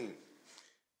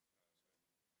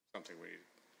 something we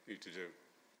need to do.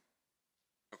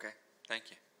 Okay, thank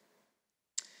you.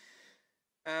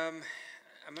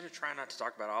 I'm going to try not to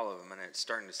talk about all of them, and it's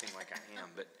starting to seem like I am,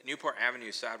 but Newport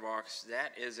Avenue sidewalks,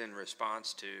 that is in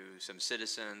response to some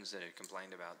citizens that have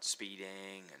complained about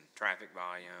speeding and traffic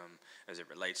volume as it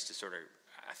relates to sort of,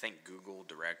 I think, Google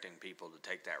directing people to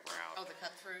take that route. Oh, the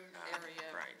cut-through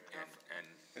area. Right,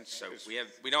 and so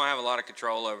we don't have a lot of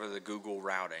control over the Google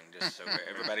routing, just so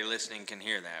everybody listening can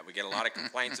hear that. We get a lot of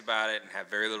complaints about it and have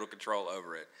very little control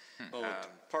over it. Well,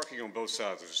 parking on both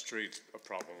sides of the street a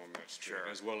problem on that street, Sure.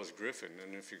 as well as Griffin.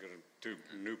 And if you're going to do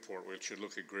Newport, we should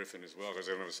look at Griffin as well, because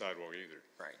they don't have a sidewalk either.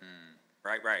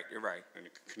 Right. Right, you're right. And you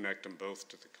can connect them both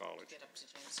to the college. Get up to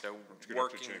James. So To get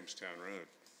up to Jamestown Road.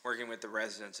 working with the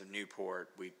residents of Newport,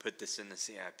 we put this in the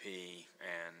CIP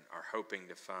and are hoping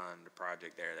to fund a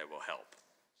project there that will help. So,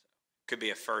 could be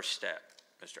a first step,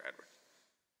 Mr. Edward.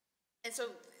 And so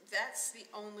that's the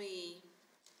only,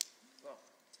 well,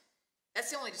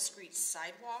 that's the only discrete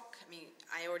sidewalk. I mean,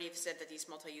 I already have said that these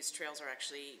multi-use trails are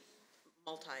actually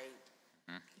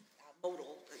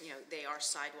modal, you know, they are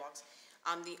sidewalks.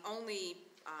 The only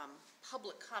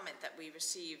public comment that we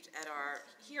received at our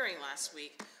hearing last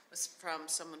week was from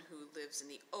someone who lives in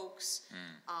the Oaks,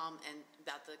 and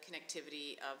about the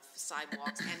connectivity of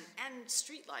sidewalks and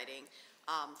street lighting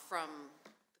from the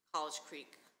College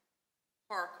Creek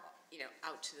Park,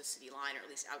 out to the city line, or at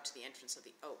least out to the entrance of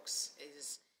the Oaks.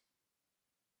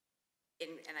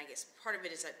 And I guess part of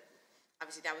it is that,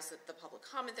 obviously, that was the public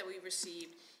comment that we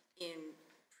received. In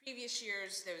previous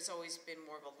years, there's always been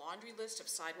more of a laundry list of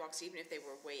sidewalks, even if they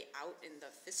were way out in the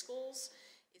fiscals.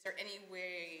 Is there any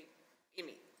way,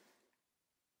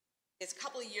 there's a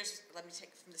couple of years, let me take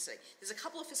it from this way. There's a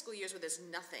couple of fiscal years where there's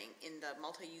nothing in the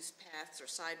multi-use paths or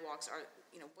sidewalks.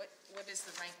 What is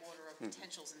the rank order of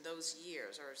potentials in those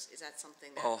years, or is that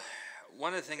something that? Well,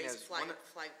 one of the things is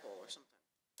flagpole or something.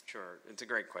 Sure, it's a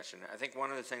great question. I think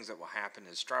one of the things that will happen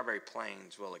is Strawberry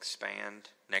Plains will expand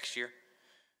next year,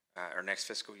 or next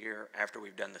fiscal year, after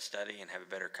we've done the study and have a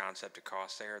better concept of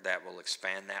cost there. That will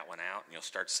expand that one out, and you'll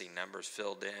start to see numbers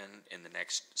filled in the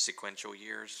next sequential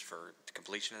years for the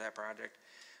completion of that project.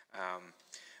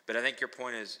 But I think your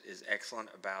point is excellent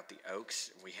about the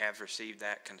Oaks. We have received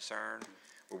that concern.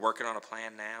 We're working on a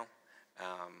plan now.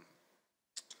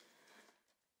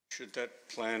 Should that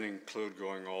plan include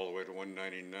going all the way to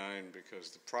 199,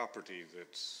 because the property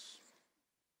that's,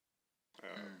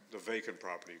 the vacant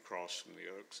property across from the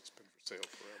Oaks, it's been for sale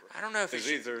forever. I don't know if It's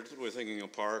either we're thinking a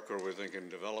park or we're thinking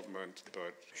development,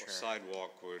 but Sure. a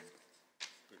sidewalk would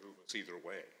behoove us either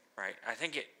way. Right. I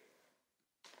think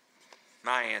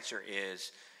my answer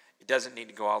is it doesn't need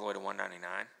to go all the way to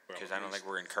 199, because Well, I don't think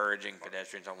we're encouraging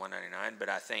pedestrians on 199, but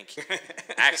I think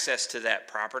access to that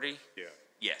property, Yeah,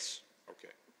 yes,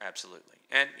 okay. absolutely.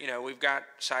 And, we've got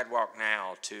sidewalk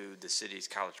now to the city's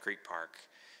College Creek Park.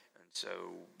 And so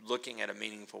looking at a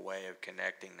meaningful way of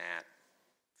connecting that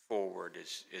forward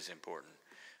is important.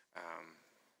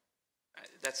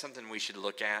 That's something we should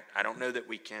look at. I don't know that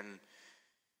we can.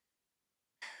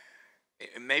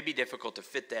 It may be difficult to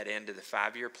fit that into the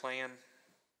 5-year plan,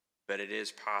 but it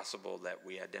is possible that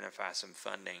we identify some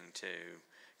funding to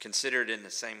consider it in the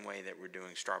same way that we're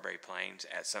doing Strawberry Plains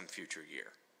at some future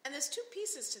year. And there's two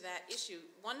pieces to that issue.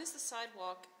 One is the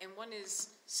sidewalk, and one is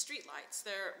streetlights.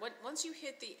 Once you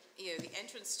hit the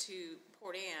entrance to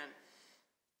Port Anne,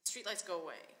 streetlights go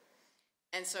away.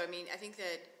 And so, I think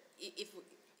that if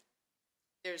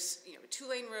there's a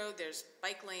 2-lane road, there's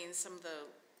bike lanes. Some of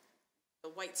the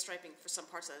white striping for some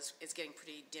parts of that is getting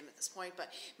pretty dim at this point.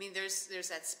 But there's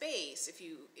that space if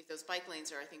those bike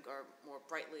lanes are more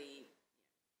brightly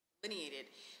delineated.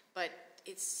 But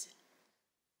it's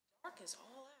dark as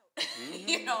all out.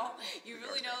 You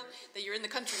really know that you're in the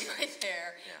country right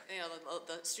there. Yeah.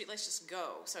 The streetlights just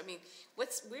go. So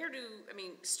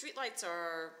streetlights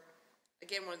are,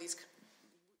 again, one of these,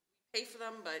 we pay for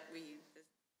them, but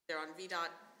they're on VDOT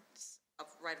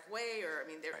right of way, or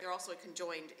they're also a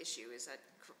conjoined issue. Is that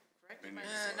correct?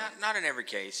 Not in every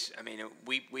case.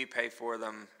 We pay for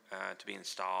them to be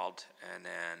installed, and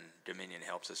then Dominion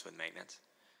helps us with maintenance.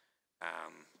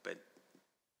 But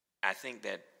I think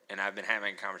that, and I've been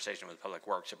having a conversation with Public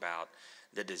Works about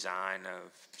the design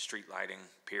of street lighting,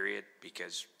 period,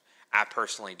 because I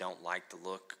personally don't like the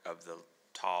look of the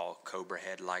tall Cobra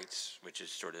headlights, which is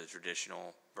sort of the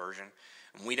traditional version.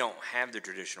 And we don't have the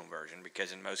traditional version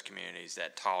because in most communities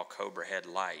that tall Cobra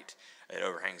headlight that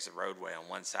overhangs the roadway on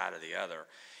one side or the other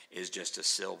is just a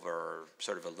silver,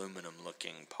 sort of aluminum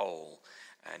looking pole.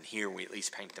 And here we at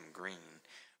least paint them green.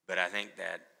 But I think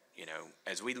that,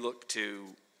 as we look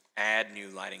to add new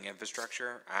lighting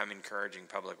infrastructure, I'm encouraging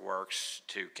Public Works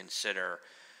to consider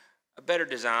a better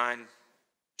design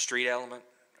street element.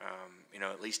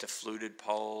 At least a fluted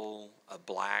pole, a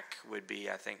black would be,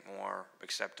 I think, more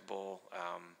acceptable.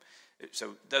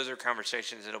 So those are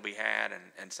conversations that'll be had,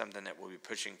 and something that we'll be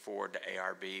pushing forward to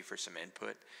ARB for some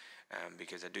input,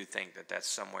 because I do think that that's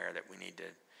somewhere that we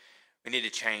need to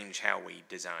change how we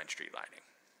design street lighting.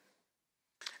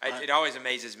 It always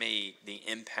amazes me the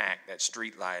impact that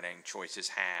street lighting choices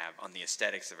have on the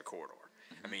aesthetics of a corridor.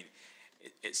 Mm-hmm.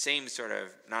 It seems sort of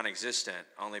non-existent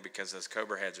only because those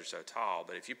Cobra heads are so tall,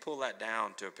 but if you pull that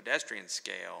down to a pedestrian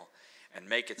scale and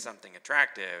make it something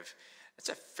attractive, it's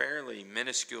a fairly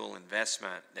minuscule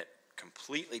investment that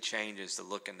completely changes the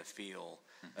look and the feel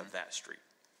of that street.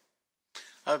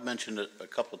 I've mentioned it a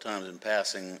couple of times in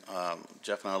passing.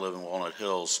 Jeff and I live in Walnut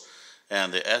Hills,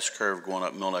 and the S-curve going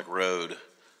up Mill Neck Road,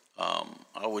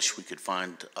 I wish we could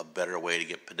find a better way to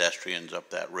get pedestrians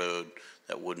up that road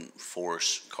that wouldn't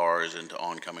force cars into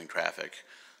oncoming traffic.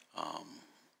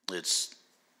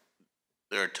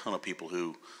 There are a ton of people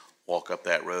who walk up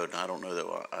that road, and I don't know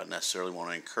that I necessarily want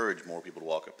to encourage more people to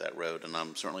walk up that road, and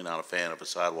I'm certainly not a fan of a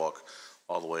sidewalk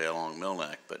all the way along Mill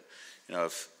Neck, but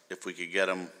if we could get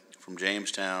them from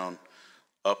Jamestown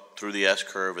up through the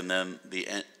S-curve and then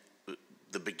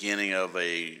the beginning of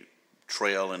a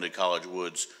trail into College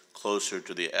Woods closer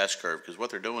to the S-curve, because what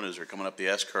they're doing is they're coming up the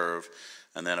S-curve,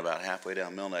 and then about halfway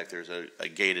down Mill Neck, there's a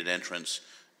gated entrance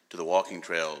to the walking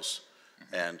trails.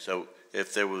 And so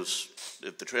if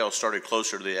the trail started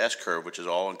closer to the S-curve, which is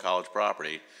all on college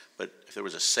property, but if there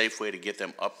was a safe way to get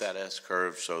them up that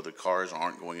S-curve so the cars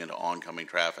aren't going into oncoming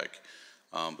traffic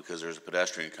because there's a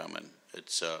pedestrian coming,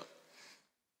 it's a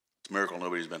miracle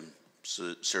nobody's been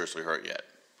seriously hurt yet.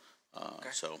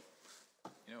 So.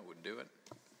 You know what would do it?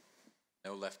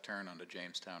 No left turn onto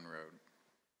Jamestown Road.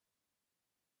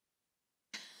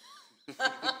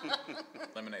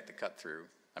 Eliminate the cut through.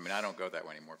 I mean, I don't go that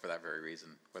way anymore for that very reason.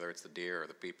 Whether it's the deer or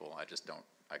the people, I just don't.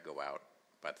 I go out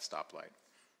by the stoplight.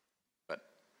 But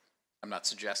I'm not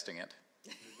suggesting it.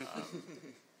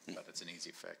 But it's an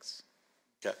easy fix.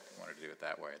 Okay. If you wanted to do it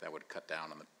that way, that would cut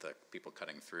down on the people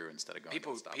cutting through instead of going to the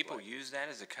stoplight. People use that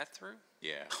as a cut through?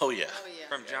 Yeah. Oh, yeah. Oh, yeah.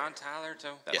 From John Tyler to?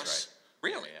 That's Yes.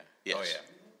 right. Really? Yeah. Oh, Yes. yeah.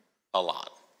 A lot.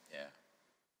 Yeah.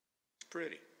 It's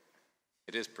pretty.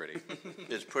 It is pretty.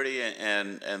 It's pretty,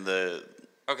 and the,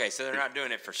 Okay, so they're not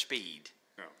doing it for speed.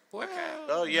 No. Okay.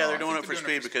 oh, yeah, No, they're I doing think it for they're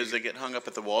doing it speed for because speed. they get hung up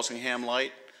at the Walsingham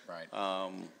light. Right.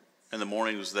 In the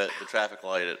mornings, the traffic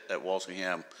light at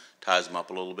Walsingham ties them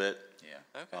up a little bit,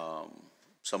 Yeah. Okay.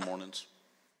 some mornings.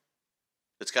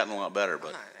 It's gotten a lot better,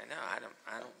 but I know,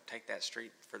 I don't take that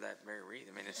street for that very reason.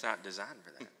 I mean, it's not designed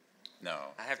for that. No.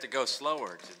 I have to go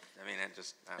slower and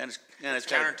it's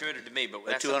got counterintuitive to me, but a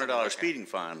that's something to look $200 at. speeding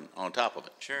fine on top of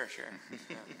it. Sure.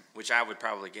 Yeah. Which I would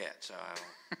probably get, so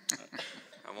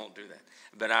I won't do that.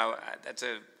 But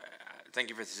thank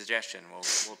you for the suggestion.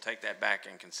 We'll take that back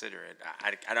and consider it.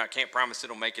 I can't promise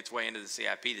it'll make its way into the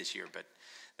CIP this year, but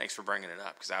thanks for bringing it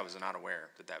up, because I was not aware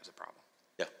that was a problem.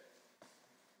 Yeah.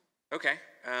 Okay,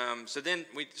 so then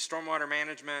stormwater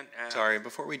management. Sorry,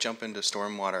 before we jump into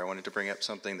stormwater, I wanted to bring up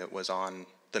something that was on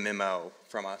the memo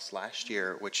from us last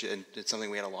year, and it's something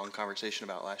we had a long conversation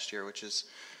about last year, which is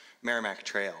Merrimack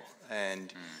Trail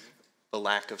and the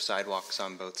lack of sidewalks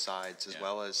on both sides, as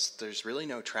well as there's really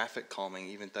no traffic calming,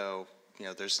 even though, you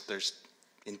know, there's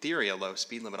in theory a low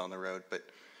speed limit on the road, but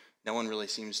no one really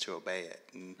seems to obey it.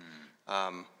 And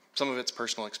some of it's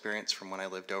personal experience from when I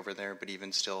lived over there, but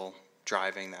even still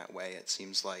driving that way, it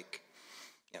seems like,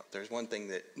 you know, there's one thing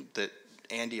that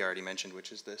Andy already mentioned,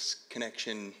 which is this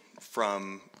connection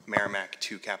from Merrimack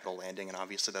to Capitol Landing, and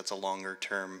obviously that's a longer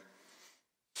term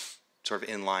sort of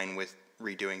in line with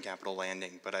redoing Capitol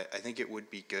Landing, but I think it would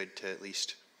be good to at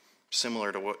least,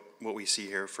 similar to what we see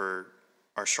here for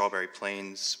our Strawberry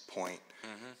Plains point,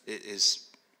 it is,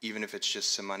 even if it's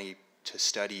just some money to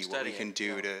study what we can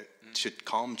do to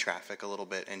calm traffic a little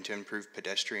bit and to improve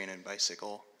pedestrian and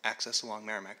bicycle access along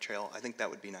Merrimack Trail, I think that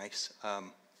would be nice.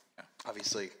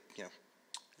 Obviously, you know,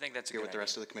 I think that's a hear good what the idea.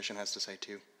 rest of the commission has to say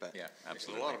too, but. Yeah, A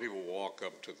absolutely. lot of people walk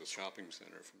up to the shopping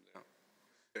center from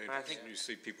there. I think- You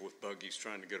see people with buggies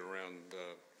trying to get around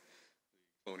the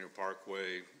Colonial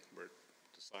Parkway, where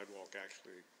the sidewalk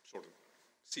actually sort of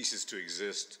ceases to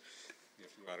exist if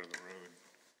you're out on the road.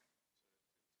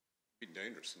 It'd be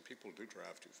dangerous, and people do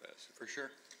drive too fast. For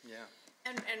sure, yeah.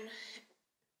 And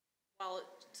while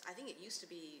I think it used to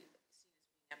be seen as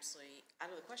being absolutely out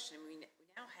of the question, I mean, we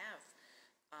now have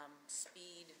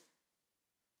speed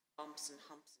bumps and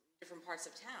humps in different parts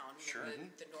of town. Sure.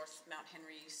 The North Mount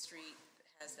Henry Street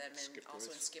has them, and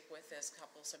also in Skipwith there's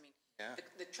couples. I mean, Yeah.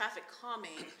 the traffic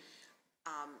calming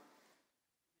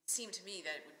seemed to me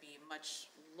that it would be a much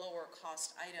lower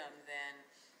cost item than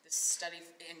the study,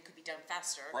 and could be done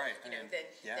faster. Right, You know, and- than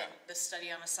yeah. the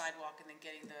study on a sidewalk and then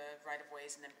getting the right of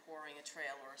ways and then pouring a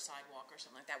trail or a sidewalk or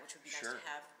something like that, which would be nice Sure. to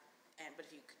have. But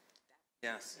if you could,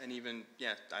 Yeah, and even,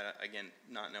 again,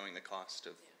 not knowing the cost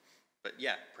of, but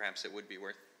yeah, perhaps it would be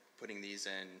worth putting these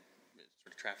in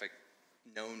sort of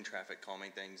known traffic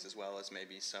calming things, as well as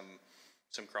maybe some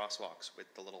crosswalks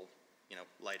with the little, you know,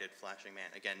 lighted flashing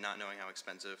man. Again, not knowing how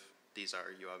expensive these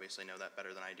are, you obviously know that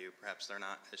better than I do. Perhaps they're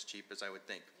not as cheap as I would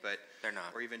think, but. They're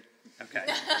not. Or even, okay,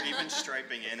 or even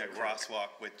striping in a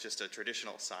crosswalk with just a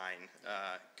traditional sign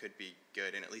could be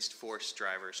good, and at least force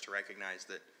drivers to recognize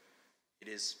that it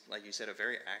is, like you said, a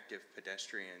very active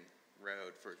pedestrian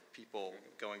road for people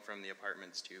going from the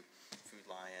apartments to Food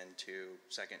Lion to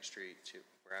 2nd Street to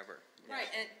wherever. right,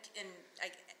 and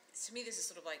to me, this is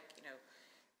sort of like, you know,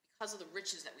 because of the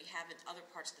riches that we have in other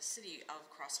parts of the city of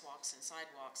crosswalks and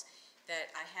sidewalks, that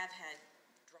I have had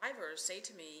drivers say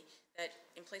to me that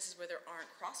in places where there aren't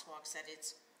crosswalks, that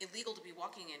it's illegal to be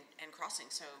walking and crossing,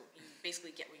 so you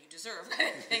basically get what you deserve, kind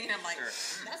of thing. And I'm like,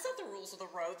 that's not the rules of the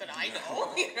road that I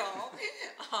know, you know.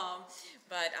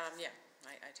 Yeah,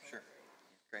 I totally agree.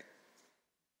 Great.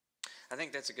 I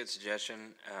think that's a good suggestion.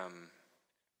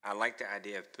 I like the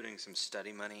idea of putting some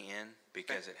study money in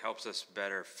because it helps us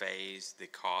better phase the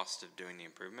cost of doing the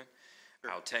improvement.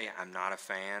 I'll tell you, I'm not a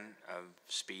fan of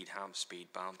speed humps, speed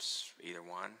bumps, either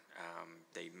one.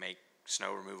 They make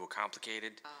snow removal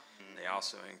complicated. They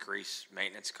also increase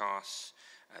maintenance costs.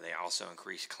 They also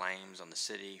increase claims on the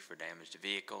city for damage to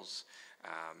vehicles.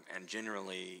 And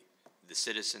generally, the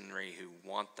citizenry who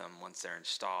want them once they're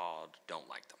installed don't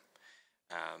like them.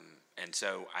 And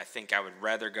so I think I would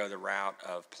rather go the route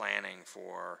of planning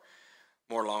for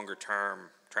more longer term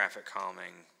traffic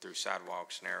calming through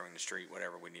sidewalks, narrowing the street,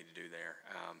 whatever we need to do there.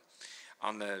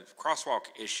 On the crosswalk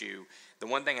issue, the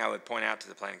one thing I would point out to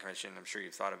the Planning Commission, I'm sure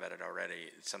you've thought about it already,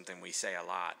 it's something we say a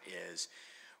lot, is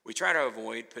we try to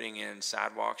avoid putting in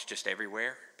sidewalks just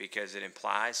everywhere because it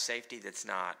implies safety that's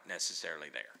not necessarily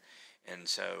there. And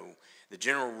so the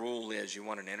general rule is you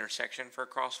want an intersection for a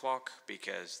crosswalk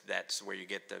because that's where you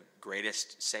get the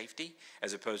greatest safety,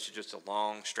 as opposed to just a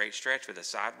long straight stretch with a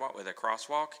sidewalk, with a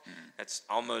crosswalk. That's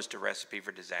almost a recipe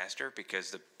for disaster because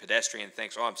the pedestrian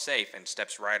thinks, oh, I'm safe, and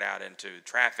steps right out into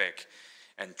traffic,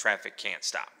 and traffic can't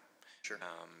stop. Sure.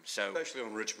 Especially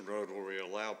on Richmond Road where we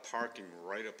allow parking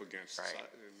right up against the side,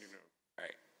 you know.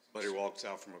 Right. Somebody walks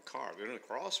out from a car. They're in a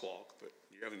crosswalk, but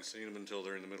you haven't seen them until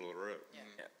they're in the middle of the road.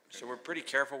 Yeah. So we're pretty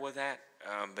careful with that,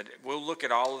 but we'll look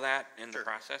at all of that in the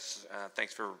process.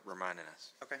 Thanks for reminding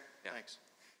us. Okay, Yeah. thanks.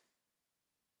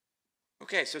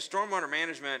 Okay, so stormwater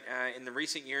management, in the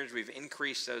recent years, we've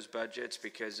increased those budgets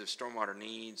because of stormwater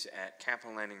needs at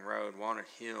Capitol Landing Road, Walnut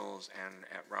Hills, and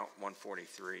at Route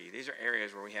 143. These are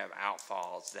areas where we have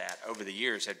outfalls that over the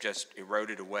years have just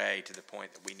eroded away to the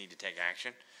point that we need to take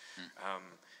action.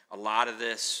 A lot of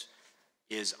this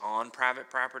is on private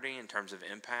property in terms of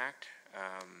impact.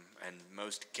 And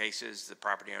most cases, the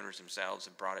property owners themselves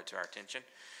have brought it to our attention.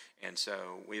 And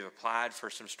so we've applied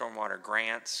for some stormwater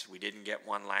grants. We didn't get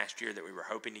one last year that we were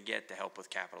hoping to get to help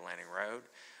with Capitol Landing Road.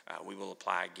 We will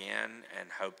apply again and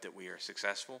hope that we are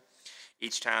successful.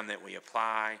 Each time that we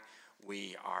apply,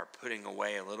 we are putting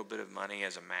away a little bit of money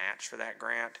as a match for that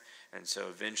grant. And so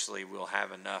eventually we'll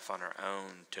have enough on our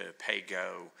own to pay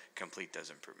go, complete those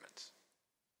improvements.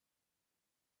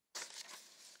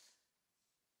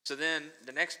 So then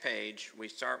the next page, we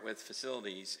start with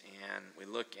facilities and we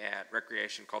look at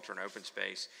recreation, culture, and open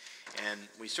space. And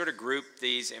we sort of group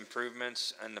these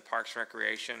improvements in the Parks and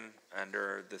Recreation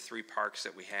under the three parks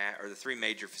that we have, or the three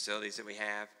major facilities that we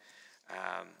have,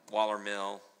 Waller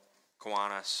Mill,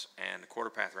 Kiwanis, and the Quarter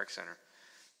Path Rec Center.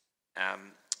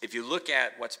 If you look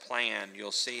at what's planned,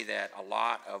 you'll see that a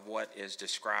lot of what is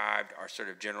described are sort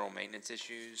of general maintenance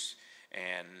issues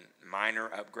and minor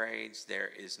upgrades.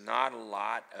 There is not a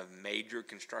lot of major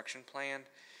construction planned.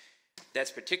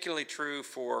 That's particularly true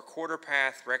for Quarter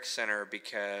Path Rec Center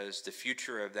because the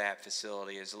future of that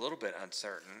facility is a little bit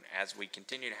uncertain as we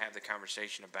continue to have the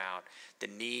conversation about the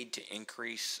need to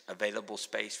increase available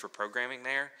space for programming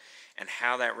there and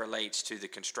how that relates to the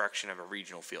construction of a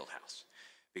regional field house.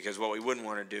 Because what we wouldn't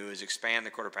want to do is expand the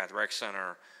Quarter Path Rec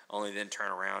Center, only then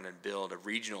turn around and build a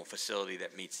regional facility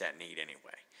that meets that need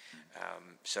anyway.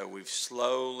 So we've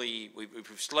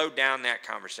slowed down that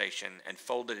conversation and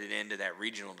folded it into that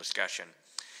regional discussion.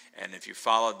 And if you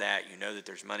followed that, you know that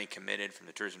there's money committed from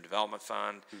the Tourism Development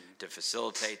Fund to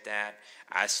facilitate that.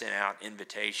 I sent out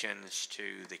invitations to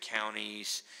the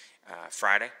counties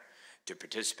Friday to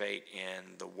participate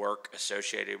in the work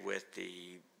associated with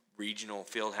the regional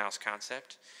field house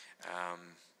concept.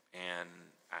 And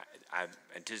I'm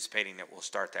anticipating that we'll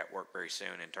start that work very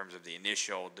soon in terms of the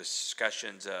initial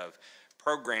discussions of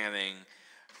programming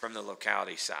from the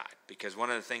locality side. Because one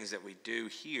of the things that we do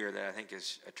here that I think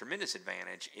is a tremendous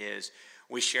advantage is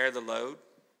we share the load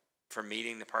for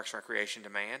meeting the Parks and Recreation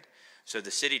demand. So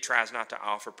the city tries not to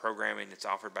offer programming that's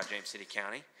offered by James City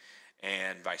County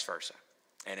and vice versa.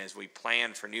 And as we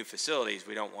plan for new facilities,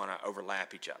 we don't want to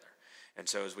overlap each other. And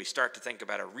so as we start to think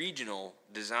about a regional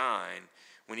design,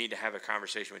 we need to have a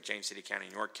conversation with James City County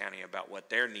and York County about what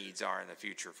their needs are in the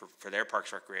future for their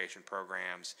Parks and Recreation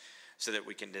programs so that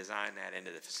we can design that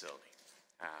into the facility.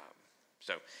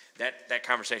 So that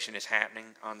conversation is happening.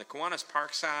 On the Kiwanis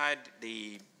Park side,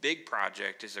 the big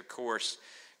project is, of course,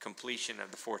 completion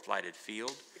of the fourth lighted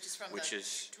field, Which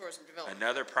is Tourism Development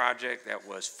another project that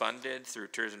was funded through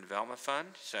Tourism Development Fund.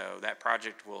 So that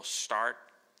project will start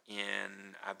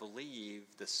in, I believe,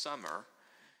 the summer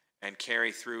and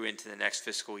carry through into the next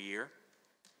fiscal year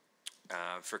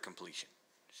for completion.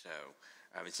 So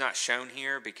it's not shown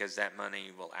here because that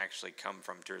money will actually come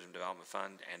from Tourism Development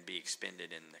Fund and be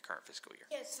expended in the current fiscal year.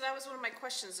 Yeah, so that was one of my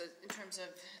questions in terms of,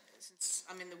 since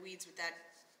I'm in the weeds with that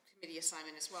committee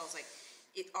assignment as well, is like,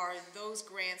 Are those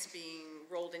grants being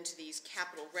rolled into these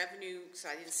capital revenue? So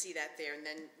I didn't see that there, and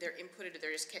then they're inputted, or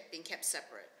they're just being kept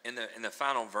separate? In the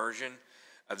final version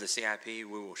of the CIP, we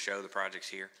will show the projects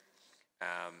here.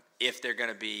 If they're going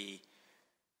to be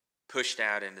pushed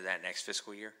out into that next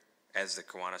fiscal year, as the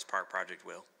Kiwanis Park project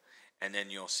will, and then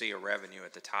you'll see a revenue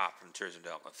at the top from Tourism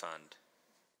Development Fund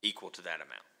equal to that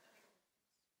amount.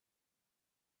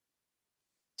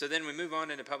 So then we move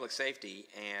on into public safety,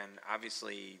 and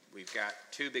obviously we've got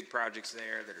two big projects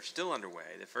there that are still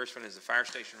underway. The first one is the fire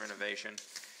station renovation.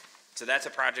 So that's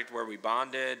a project where we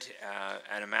bonded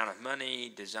an amount of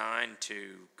money designed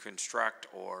to construct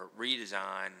or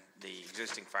redesign the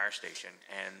existing fire station.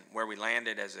 And where we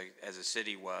landed as a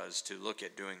city was to look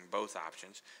at doing both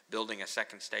options, building a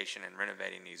second station and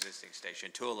renovating the existing station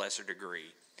to a lesser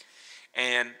degree.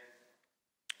 And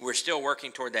we're still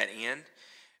working toward that end.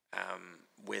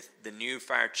 With the new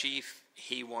fire chief,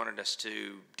 he wanted us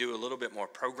to do a little bit more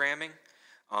programming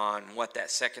on what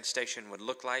that second station would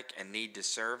look like and need to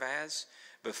serve as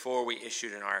before we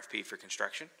issued an RFP for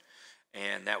construction.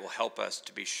 And that will help us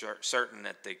to be certain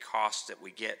that the costs that we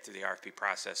get through the RFP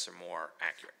process are more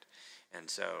accurate. And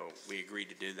so we agreed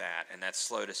to do that, and that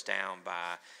slowed us down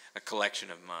by a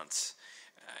collection of months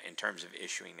in terms of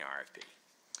issuing the RFP.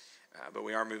 But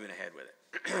we are moving ahead with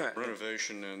it.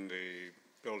 Renovation and the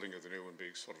building of the new one be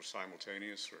sort of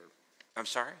simultaneous, or? I'm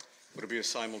sorry? Would it be a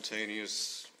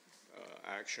simultaneous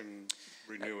action,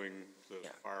 renewing the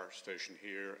fire station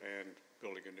here and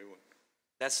building a new one?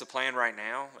 That's the plan right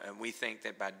now, and we think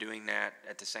that by doing that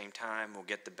at the same time, we'll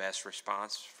get the best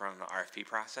response from the RFP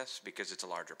process because it's a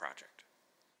larger project.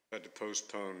 Had to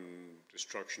postpone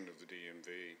destruction of the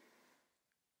DMV?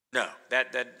 No,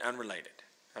 that unrelated.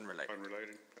 Unrelated?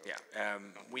 Okay. Yeah.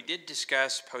 We did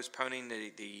discuss postponing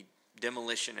the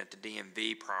demolition at the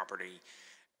DMV property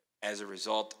as a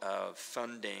result of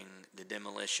funding the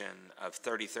demolition of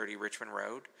 3030 Richmond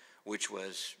Road, which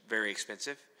was very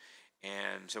expensive.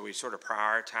 And so we sort of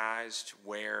prioritized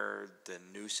where the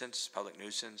nuisance, public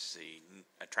nuisance, the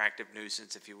attractive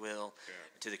nuisance, if you will,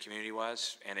 to the community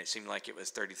was. And it seemed like it was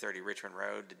 3030 Richmond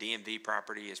Road. The DMV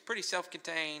property is pretty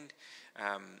self-contained.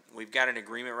 We've got an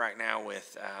agreement right now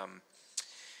with,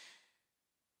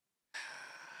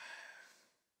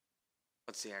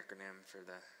 what's the acronym for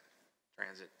the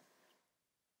transit?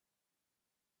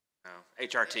 No,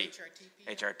 HRT.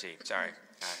 HRT, sorry.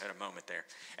 I had a moment there.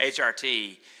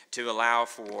 HRT, to allow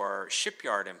for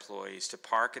shipyard employees to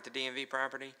park at the DMV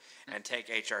property and take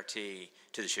HRT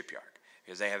to the shipyard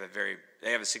because they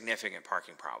have a significant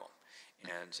parking problem.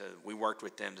 And so we worked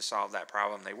with them to solve that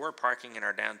problem. They were parking in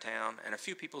our downtown, and a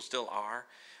few people still are,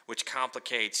 which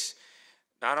complicates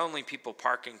not only people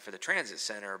parking for the transit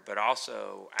center, but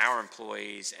also our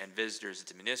employees and visitors at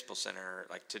the municipal center.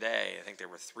 Like today, I think there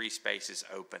were 3 spaces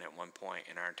open at one point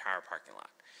in our entire parking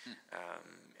lot.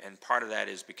 And part of that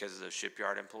is because of those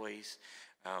shipyard employees.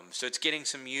 So it's getting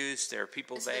some use. There are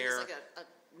people there. It's like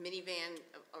a minivan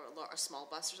or a small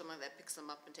bus or something like that picks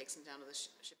them up and takes them down to the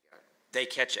shipyard. They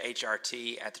catch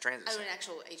HRT at the transit center. Oh, an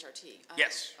actual HRT.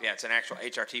 Yes, yeah, it's an actual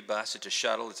HRT bus. It's a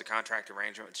shuttle. It's a contract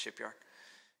arrangement with the shipyard.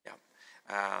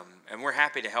 And we're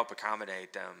happy to help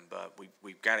accommodate them, but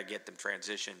we've got to get them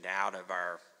transitioned out of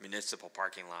our municipal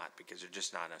parking lot because there's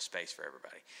just not enough space for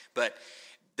everybody. But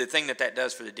the thing that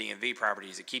does for the DMV property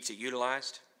is it keeps it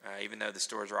utilized, even though the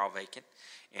stores are all vacant,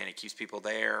 and it keeps people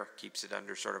there, keeps it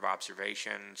under sort of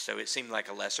observation. So it seemed like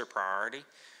a lesser priority.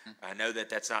 I know that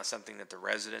that's not something that the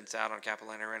residents out on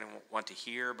Capilano Arena want to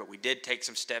hear, but we did take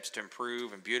some steps to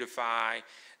improve and beautify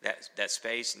that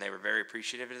space, and they were very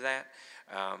appreciative of that.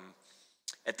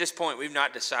 At this point, we've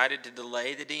not decided to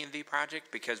delay the DMV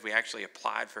project because we actually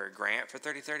applied for a grant for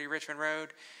 3030 Richmond Road.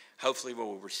 Hopefully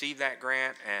we'll receive that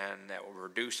grant, and that will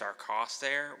reduce our costs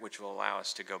there, which will allow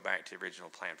us to go back to the original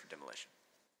plan for demolition.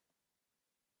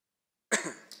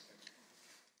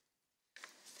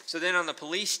 So then on the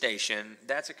police station,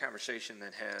 that's a conversation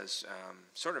that has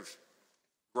sort of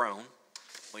grown.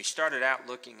 We started out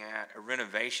looking at a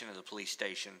renovation of the police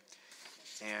station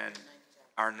and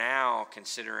are now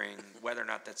considering whether or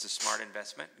not that's a smart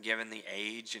investment given the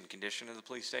age and condition of the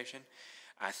police station.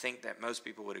 I think that most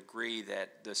people would agree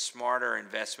that the smarter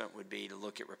investment would be to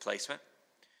look at replacement.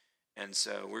 And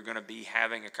so we're going to be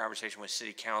having a conversation with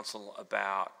City Council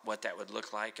about what that would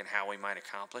look like and how we might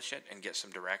accomplish it and get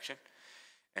some direction.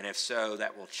 And if so,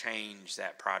 that will change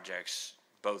that project's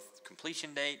both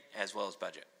completion date as well as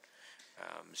budget.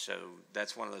 So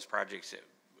that's one of those projects that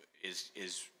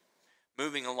is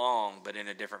moving along, but in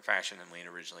a different fashion than we had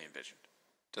originally envisioned.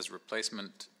 Does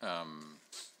replacement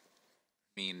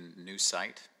mean new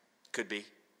site? Could be.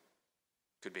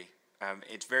 Could be.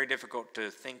 It's very difficult to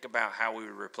think about how we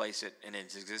would replace it in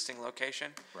its existing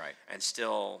location. Right. And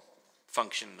still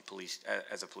function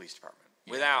as a police department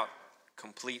without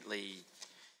completely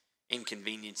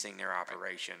inconveniencing their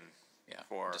operation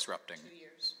for disrupting.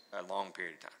 a long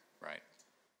period of time. Right.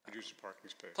 Reduce the parking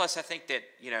space. Plus, I think that,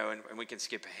 and we can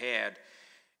skip ahead,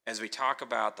 as we talk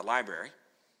about the library,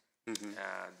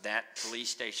 that police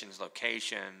station's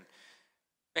location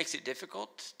makes it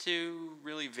difficult to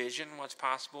really vision what's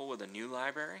possible with a new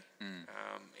library.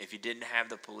 If you didn't have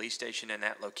the police station in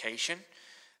that location,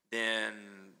 then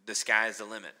the sky's the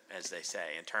limit, as they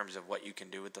say, in terms of what you can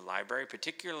do with the library,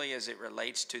 particularly as it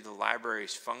relates to the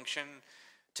library's function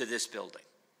to this building.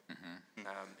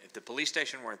 If the police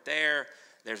station weren't there,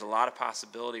 there's a lot of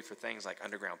possibility for things like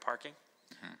underground parking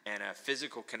and a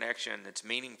physical connection that's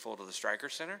meaningful to the Stryker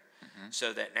Center,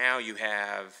 so that now you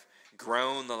have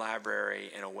grown the library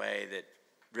in a way that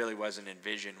really wasn't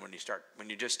envisioned when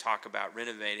you just talk about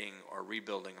renovating or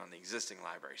rebuilding on the existing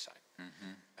library site.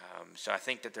 So I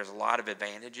think that there's a lot of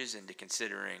advantages into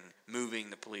considering moving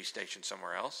the police station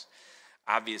somewhere else.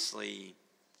 Obviously,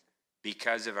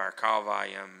 because of our call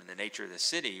volume and the nature of the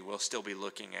city, we'll still be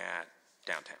looking at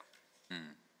downtown.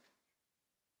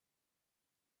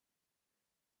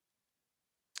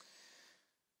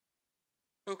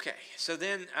 Okay, so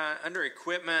then under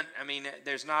equipment, I mean,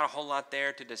 there's not a whole lot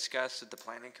there to discuss at the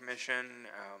Planning Commission.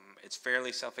 It's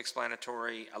fairly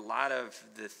self-explanatory. A lot of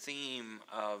the theme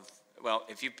of, well,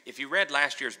 if you read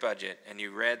last year's budget and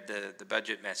you read the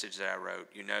budget message that I wrote,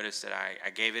 you notice that I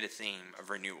gave it a theme of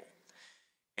renewal.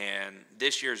 And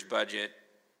this year's budget,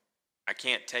 I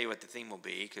can't tell you what the theme will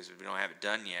be because we don't have it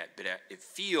done yet, but it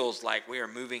feels like we are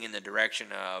moving in the direction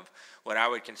of what I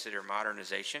would consider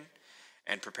modernization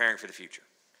and preparing for the future.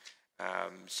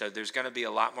 So there's going to be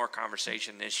a lot more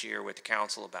conversation this year with the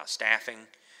council about staffing,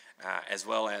 as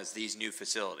well as these new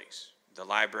facilities, the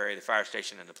library, the fire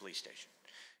station, and the police station.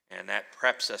 And that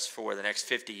preps us for the next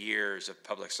 50 years of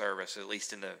public service, at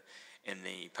least in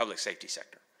the public safety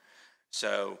sector.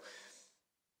 So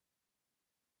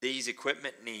these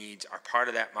equipment needs are part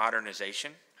of that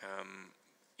modernization.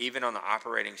 Even on the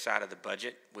operating side of the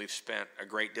budget, we've spent a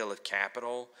great deal of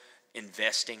capital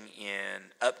investing in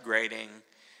upgrading,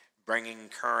 bringing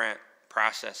current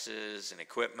processes and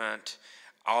equipment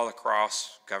all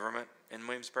across government in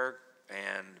Williamsburg.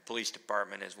 And the police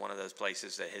department is one of those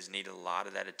places that has needed a lot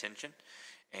of that attention.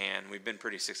 And we've been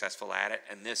pretty successful at it.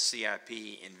 And this CIP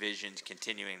envisions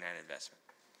continuing that investment.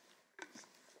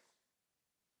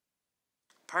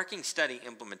 Parking study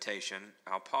implementation,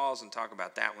 I'll pause and talk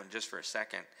about that one just for a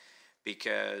second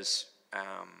because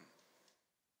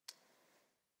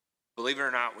believe it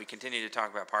or not, we continue to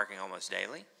talk about parking almost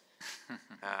daily.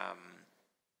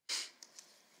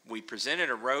 We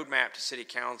presented a roadmap to City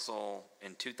Council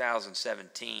in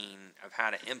 2017 of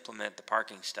how to implement the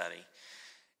parking study,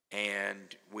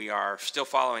 and we are still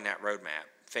following that roadmap.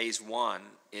 Phase 1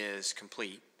 is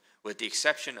complete, with the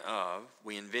exception of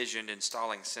we envisioned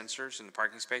installing sensors in the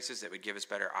parking spaces that would give us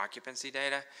better occupancy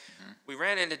data. We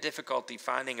ran into difficulty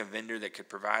finding a vendor that could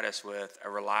provide us with a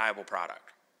reliable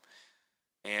product.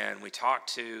 And we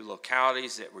talked to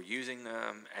localities that were using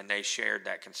them, and they shared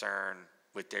that concern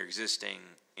with their existing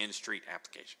in-street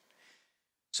application.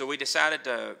 So we decided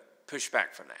to push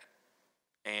back from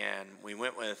that. And we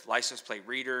went with license plate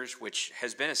readers, which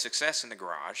has been a success in the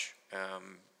garage,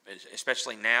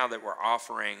 especially now that we're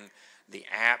offering the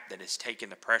app that has taken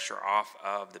the pressure off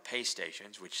of the pay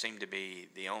stations, which seemed to be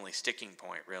the only sticking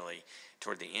point, really,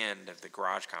 toward the end of the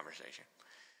garage conversation.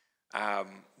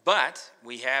 But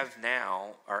we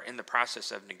are in the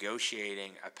process of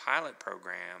negotiating a pilot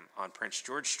program on Prince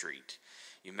George Street.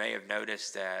 You may have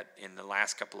noticed that in the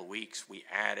last couple of weeks, we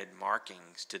added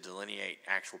markings to delineate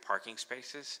actual parking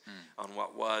spaces on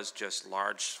what was just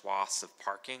large swaths of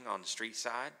parking on the street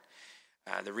side.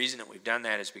 The reason that we've done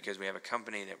that is because we have a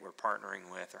company that we're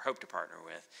partnering with, or hope to partner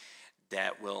with,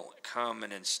 that will come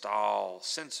and install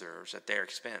sensors at their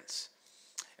expense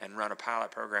and run a pilot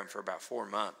program for about 4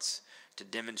 months to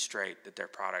demonstrate that their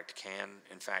product can,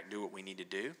 in fact, do what we need to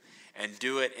do, and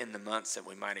do it in the months that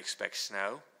we might expect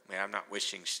snow. I mean, I'm not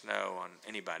wishing snow on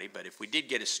anybody, but if we did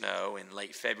get a snow in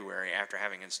late February after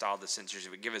having installed the sensors, it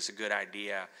would give us a good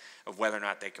idea of whether or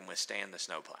not they can withstand the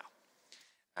snowplow.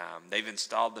 They've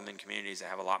installed them in communities that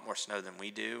have a lot more snow than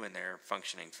we do, and they're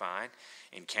functioning fine.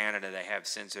 In Canada, they have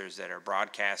sensors that are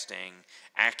broadcasting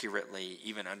accurately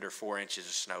even under 4 inches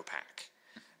of snowpack.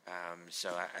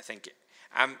 So I think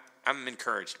I'm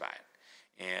encouraged by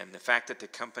it. And the fact that the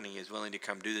company is willing to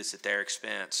come do this at their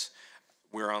expense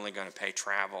we're only going to pay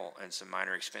travel and some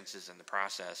minor expenses in the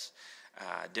process,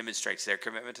 demonstrates their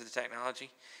commitment to the technology.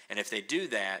 And if they do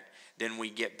that, then we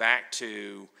get back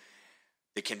to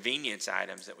the convenience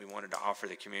items that we wanted to offer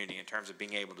the community in terms of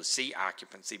being able to see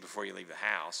occupancy before you leave the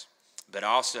house. But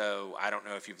also, I don't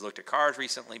know if you've looked at cars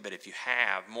recently, but if you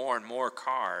have, more and more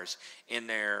cars in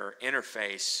their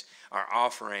interface are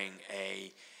offering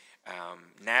a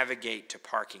navigate to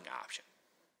parking option.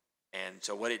 And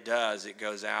so what it does, it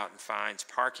goes out and finds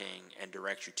parking and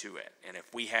directs you to it. And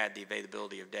if we had the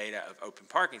availability of data of open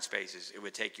parking spaces, it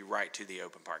would take you right to the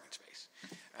open parking space.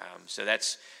 So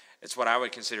that's what I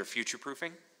would consider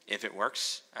future-proofing if it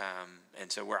works.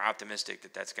 And so we're optimistic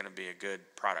that that's going to be a good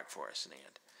product for us in the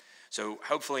end. So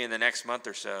hopefully in the next month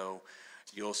or so,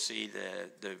 you'll see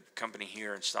the company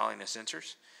here installing the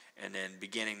sensors and then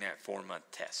beginning that 4-month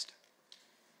test.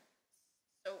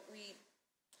 So we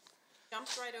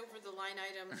jumped right over the line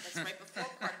item that's right before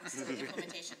parking facility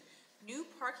implementation. New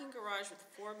parking garage with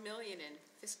 $4 million in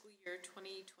fiscal year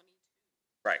 2022.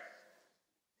 Right.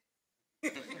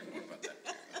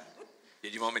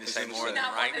 Did you want me to say more than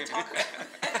right?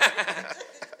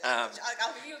 I'll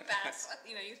give you a pass.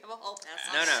 You know, you have a whole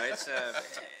pass. No, it's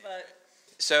But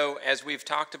so as we've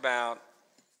talked about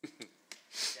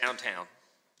downtown,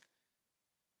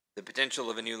 the potential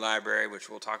of a new library, which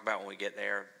we'll talk about when we get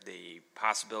there, the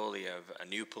possibility of a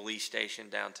new police station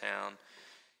downtown.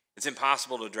 It's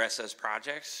impossible to address those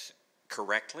projects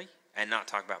correctly and not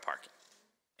talk about parking.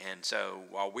 And so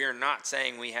while we're not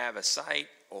saying we have a site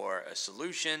or a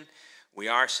solution, we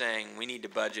are saying we need to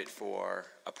budget for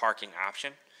a parking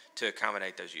option to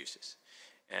accommodate those uses.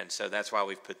 And so that's why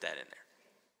we've put that in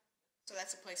there. so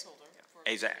that's a placeholder.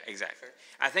 Exactly.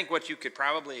 I think what you could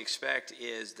probably expect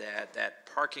is that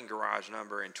parking garage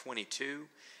number in 22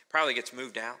 probably gets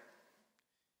moved out,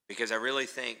 because I really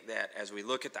think that as we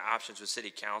look at the options with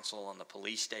City Council on the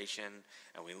police station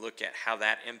and we look at how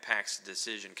that impacts the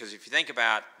decision, because if you think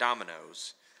about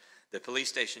dominoes, the police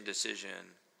station decision,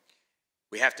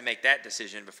 we have to make that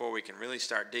decision before we can really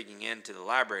start digging into the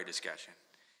library discussion.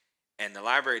 And the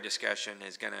library discussion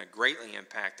is going to greatly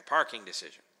impact the parking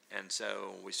decision. And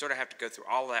so we sort of have to go through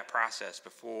all of that process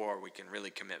before we can really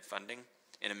commit funding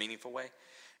in a meaningful way.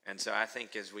 And so I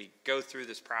think as we go through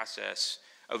this process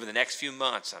over the next few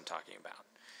months I'm talking about,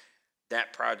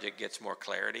 that project gets more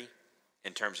clarity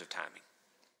in terms of timing.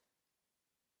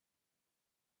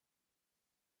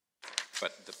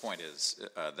 But the point is,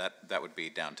 that would be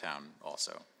downtown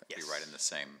also. That'd Yes. be right in the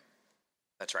same.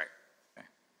 That's right. Okay.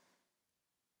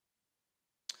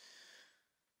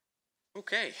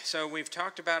 Okay, so we've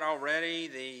talked about already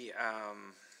the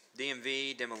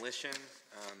DMV demolition.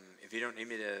 If you don't need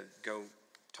me to go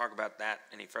talk about that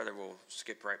any further, we'll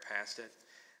skip right past it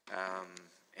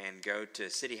and go to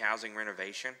city housing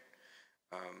renovation.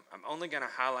 I'm only going to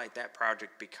highlight that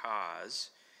project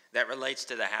because that relates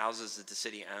to the houses that the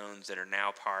city owns that are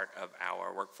now part of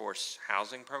our workforce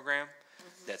housing program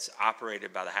that's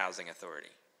operated by the Housing Authority.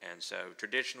 And so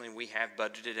traditionally we have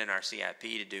budgeted in our CIP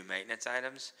to do maintenance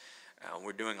items.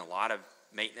 We're doing a lot of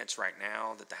maintenance right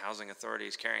now that the Housing Authority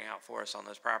is carrying out for us on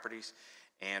those properties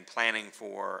and planning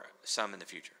for some in the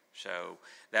future. So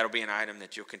that'll be an item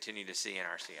that you'll continue to see in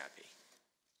our CIP.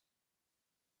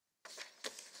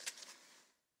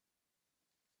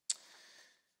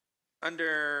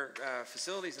 Under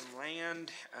facilities and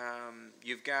land,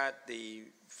 you've got the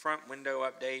front window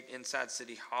update inside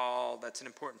City Hall. That's an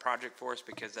important project for us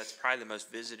because that's probably the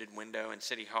most visited window in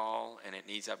City Hall, and it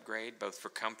needs upgrade both for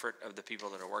comfort of the people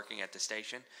that are working at the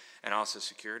station and also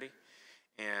security.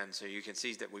 And so you can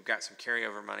see that we've got some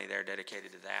carryover money there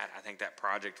dedicated to that. I think that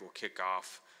project will kick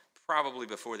off probably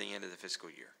before the end of the fiscal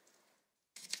year.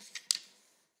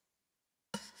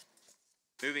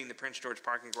 Moving the Prince George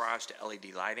parking garage to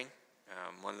LED lighting.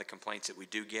 One of the complaints that we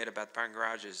do get about the parking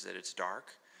garage is that it's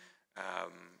dark.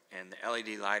 And the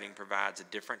LED lighting provides a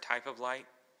different type of light.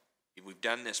 We've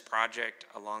done this project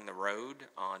along the road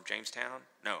on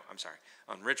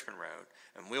on Richmond Road,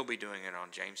 and we'll be doing it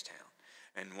on Jamestown.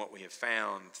 And what we have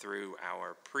found through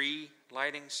our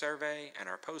pre-lighting survey and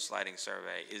our post-lighting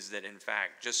survey is that, in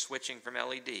fact, just switching from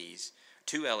LEDs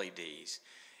to LEDs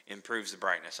improves the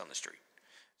brightness on the street.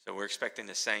 So we're expecting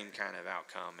the same kind of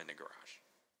outcome in the garage.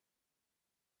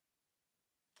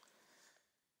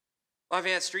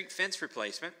 Lafayette Street fence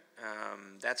replacement.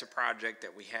 That's a project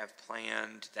that we have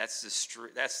planned. That's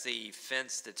the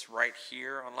fence that's right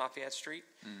here on Lafayette Street.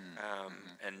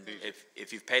 And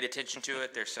if you've paid attention to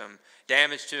it, there's some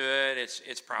damage to it.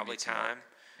 It's probably time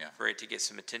for it to get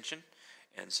some attention.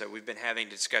 And so we've been having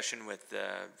discussion with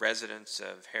the residents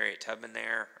of Harriet Tubman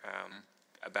there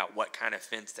about what kind of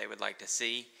fence they would like to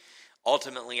see.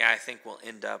 Ultimately, I think we'll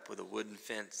end up with a wooden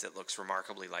fence that looks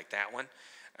remarkably like that one,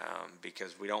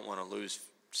 because we don't want to lose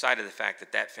sight of the fact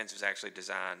that that fence was actually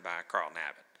designed by Carlton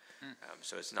Abbott.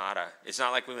 So it's not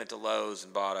like we went to Lowe's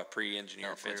and bought a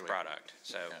pre-engineered fence product.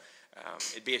 So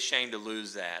it'd be a shame to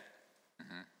lose that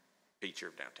feature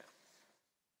of downtown.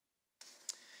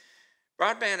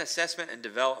 Broadband assessment and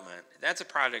development, that's a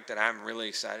project that I'm really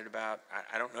excited about.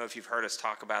 I don't know if you've heard us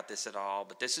talk about this at all,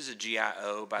 but this is a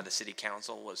GIO by the city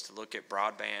council, was to look at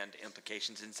broadband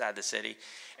implications inside the city.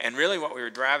 And really what we were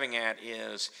driving at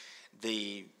is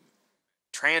the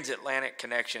transatlantic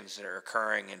connections that are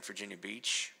occurring in Virginia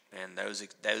Beach, and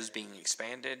those being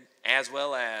expanded, as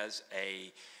well as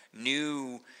a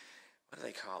new, what do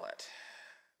they call it,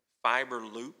 fiber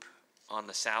loop on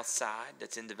the south side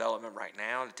that's in development right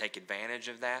now to take advantage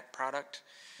of that product,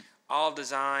 all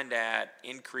designed at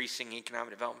increasing economic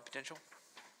development potential.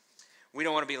 We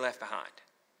don't want to be left behind.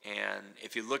 And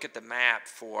if you look at the map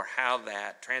for how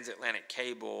that transatlantic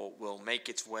cable will make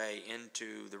its way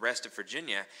into the rest of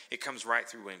Virginia, it comes right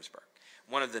through Williamsburg.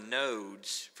 One of the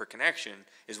nodes for connection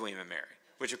is William and Mary,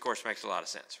 which of course makes a lot of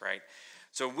sense, right?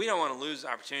 So we don't want to lose the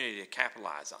opportunity to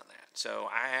capitalize on that. So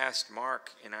I asked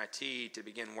Mark in IT to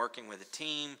begin working with a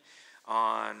team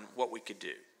on what we could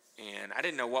do. And I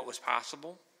didn't know what was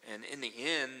possible. And in the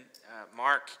end,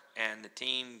 Mark and the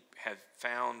team have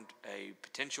found a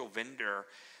potential vendor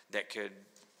that could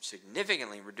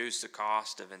significantly reduce the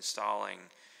cost of installing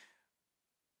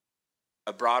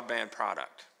a broadband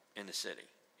product in the city.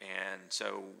 And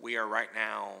so we are right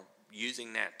now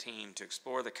using that team to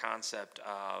explore the concept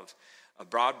of a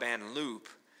broadband loop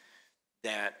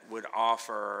that would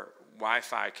offer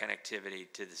Wi-Fi connectivity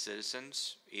to the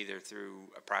citizens, either through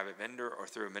a private vendor or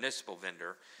through a municipal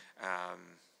vendor,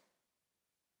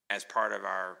 as part of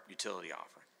our utility offering.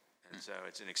 And so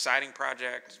it's an exciting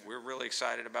project. We're really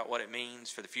excited about what it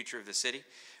means for the future of the city,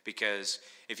 because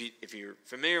if you're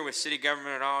familiar with city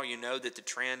government at all, you know that the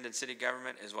trend in city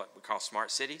government is what we call smart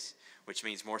cities, which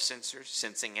means more sensors,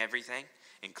 sensing everything,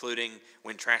 including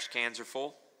when trash cans are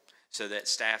full, so that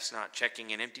staff's not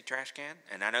checking an empty trash can.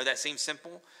 And I know that seems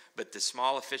simple, but the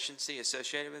small efficiency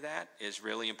associated with that is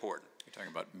really important. You're talking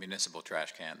about municipal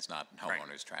trash cans, not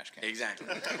homeowners' trash cans. Exactly.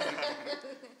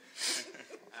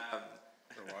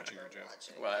 We're watching you,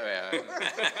 Jeff. Well, yeah,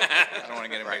 I don't want to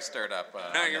get anybody stirred up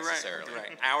No, you're right. unnecessarily. You're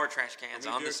right. Our trash cans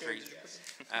on the street.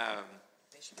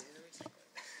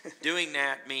 Doing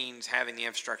that means having the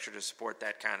infrastructure to support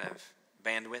that kind of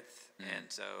bandwidth, and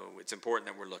so it's important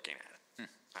that we're looking at it.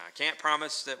 I can't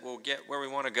promise that we'll get where we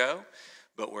want to go,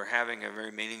 but we're having a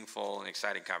very meaningful and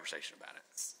exciting conversation about it.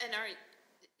 And does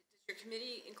your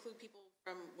committee include people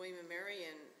from William and Mary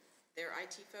and their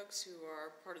IT folks who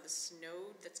are part of this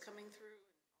node that's coming through?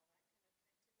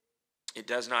 It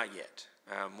does not yet.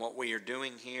 What we are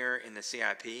doing here in the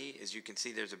CIP is, you can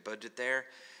see there's a budget there.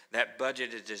 That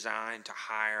budget is designed to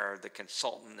hire the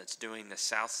consultant that's doing the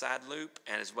south side loop,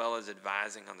 and as well as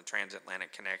advising on the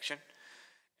transatlantic connection.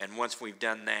 And once we've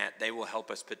done that, they will help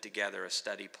us put together a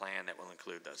study plan that will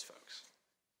include those folks.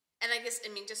 And I guess,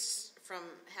 just from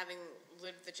having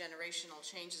lived the generational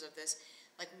changes of this,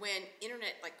 like when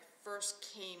internet first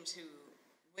came to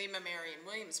William and Mary in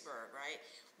Williamsburg, right?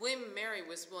 William and Mary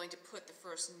was willing to put the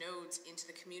first nodes into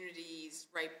the communities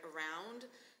right around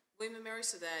William and Mary,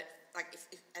 so that, if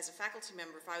as a faculty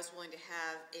member, if I was willing to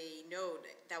have a node,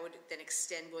 that would then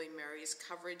extend William and Mary's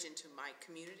coverage into my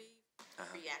community.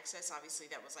 Free access, obviously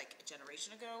that was like a generation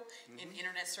ago in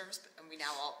internet service, and we now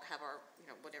all have our,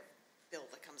 whatever bill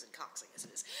that comes in Cox, I guess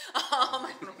it is. I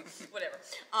don't know, whatever.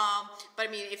 But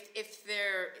if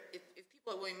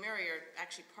people at William and Mary are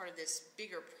actually part of this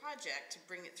bigger project to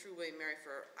bring it through William and Mary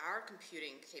for our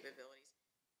computing capabilities,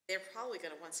 they're probably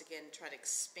going to once again try to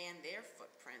expand their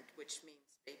footprint, which means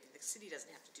maybe the city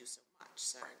doesn't have to do so much.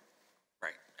 So.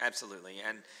 Right, absolutely.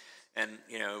 And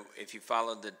if you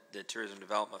followed the Tourism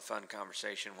Development Fund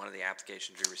conversation, one of the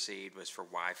applications we received was for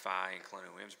Wi-Fi in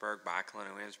Colonial Williamsburg, by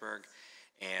Colonial Williamsburg.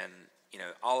 And,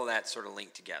 all of that sort of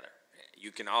linked together.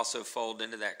 You can also fold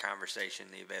into that conversation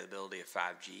the availability of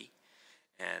 5G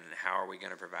and how are we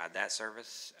going to provide that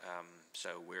service.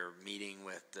 So we're meeting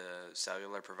with the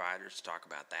cellular providers to talk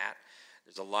about that.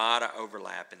 There's a lot of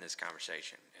overlap in this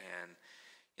conversation. And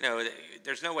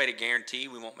there's no way to guarantee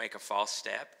we won't make a false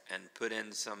step and put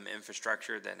in some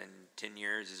infrastructure that in 10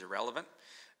 years is irrelevant,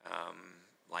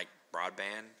 like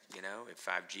broadband, if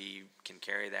 5G can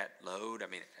carry that load.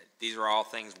 These are all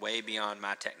things way beyond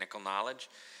my technical knowledge.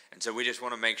 And so we just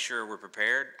want to make sure we're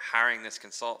prepared. Hiring this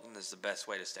consultant is the best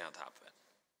way to stay on top of it.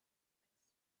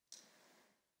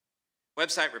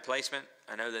 Website replacement,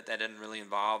 I know that doesn't really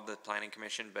involve the Planning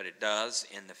Commission, but it does,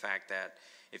 in the fact that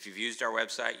If you've used our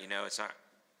website, you know it's not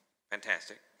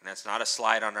fantastic. And that's not a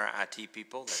slight on our IT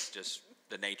people. That's just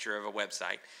the nature of a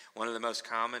website. One of the most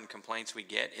common complaints we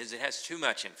get is it has too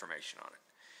much information on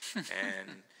it.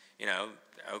 And, you know,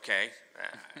 okay,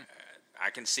 I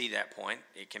can see that point.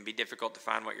 It can be difficult to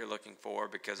find what you're looking for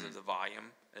because of the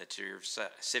volume that you're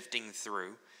sifting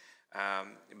through.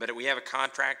 But we have a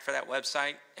contract for that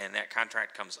website, and that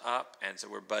contract comes up, and so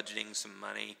we're budgeting some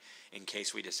money in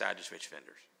case we decide to switch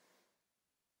vendors.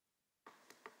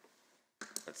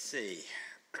 Let's see.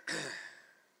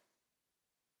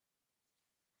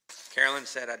 Carolyn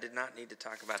said I did not need to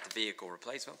talk about the vehicle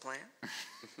replacement plan,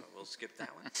 but we'll skip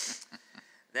that one.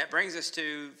 That brings us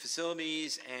to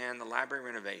facilities and the library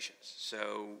renovations.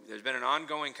 So there's been an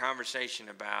ongoing conversation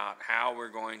about how we're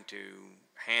going to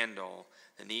handle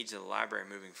the needs of the library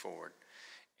moving forward.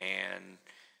 And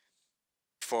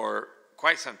for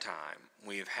quite some time,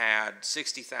 we've had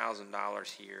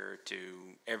 $60,000 here to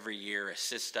every year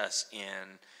assist us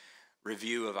in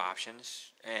review of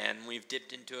options, and we've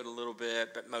dipped into it a little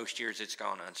bit, but most years it's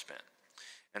gone unspent.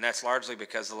 And that's largely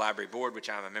because the library board, which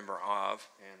I'm a member of,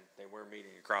 and they were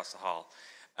meeting across the hall,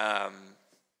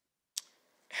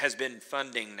 has been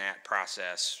funding that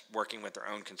process, working with their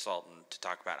own consultant to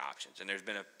talk about options. And there's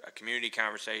been a community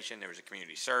conversation, there was a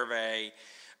community survey.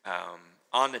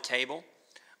 On the table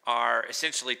are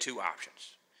essentially two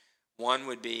options. One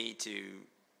would be to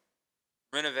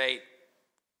renovate,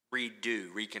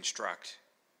 redo, reconstruct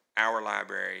our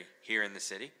library here in the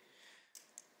city,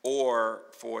 or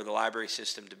for the library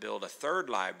system to build a third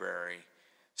library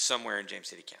somewhere in James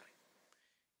City County.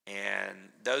 And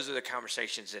those are the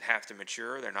conversations that have to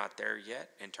mature. They're not there yet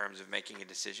in terms of making a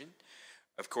decision.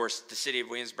 Of course, the city of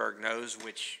Williamsburg knows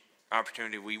which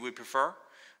opportunity we would prefer,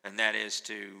 and that is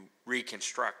to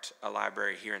reconstruct a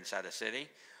library here inside the city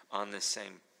on this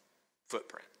same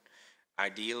footprint.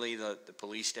 Ideally, the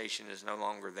police station is no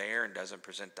longer there and doesn't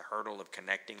present the hurdle of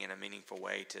connecting in a meaningful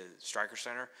way to Stryker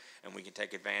Center, and we can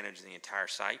take advantage of the entire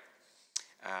site.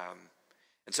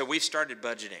 And so we've started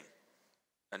budgeting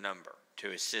a number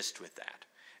to assist with that,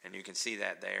 and you can see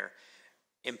that there.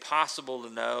 Impossible to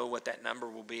know what that number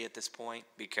will be at this point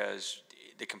because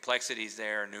the complexities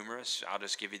there are numerous. I'll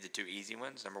just give you the two easy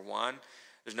ones. Number one,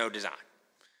 there's no design.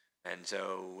 And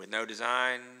so with no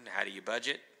design, how do you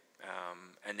budget?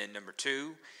 And then number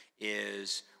two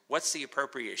is what's the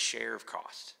appropriate share of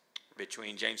cost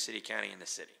between James City County and the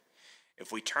city?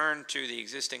 If we turn to the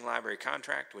existing library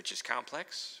contract, which is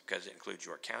complex because it includes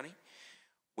York County,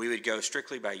 we would go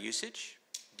strictly by usage,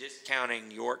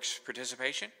 discounting York's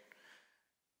participation.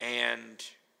 And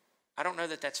I don't know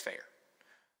that that's fair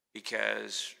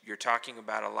because you're talking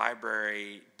about a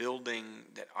library building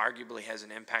that arguably has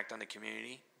an impact on the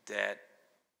community that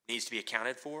needs to be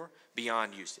accounted for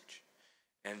beyond usage.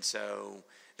 And so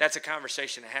that's a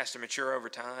conversation that has to mature over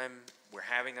time. We're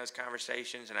having those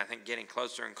conversations, and I think getting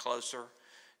closer and closer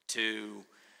to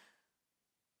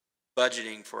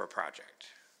budgeting for a project.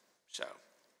 So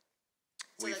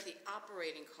that the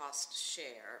operating cost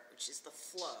share, which is the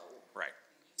flow, right,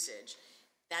 usage,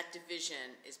 that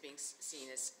division is being seen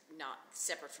as not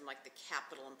separate from like the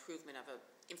capital improvement of a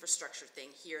infrastructure thing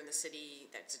here in the city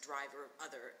that's a driver of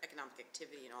other economic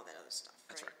activity and all that other stuff.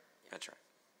 That's right. Yeah. That's right.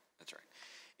 That's right.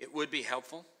 It would be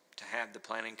helpful to have the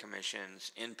Planning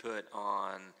Commission's input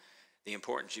on the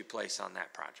importance you place on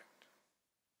that project.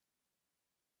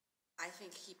 I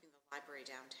think keeping the library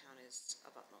downtown is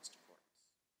of utmost importance.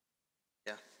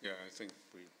 Yeah, I think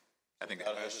I think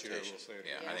last year we'll say it.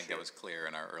 Yeah, I think that was clear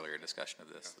in our earlier discussion of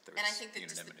this, that there And I was think that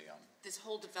unanimity on. this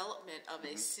whole development of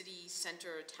a city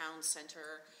center, town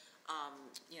center,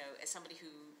 you know, as somebody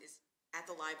who is at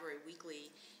the library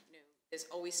weekly, you know, there's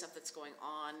always stuff that's going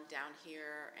on down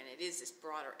here, and it is this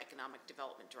broader economic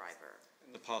development driver.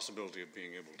 And the possibility of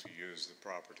being able to use the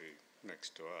property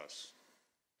next to us,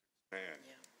 man,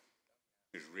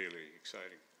 is really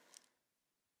exciting.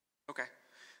 Okay.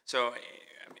 So,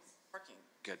 I mean, Parking.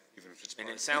 good. Even if it's And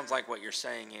parking. it sounds like what you're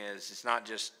saying is it's not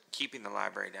just keeping the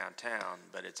library downtown,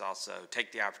 but it's also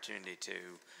take the opportunity to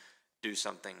do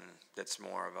something that's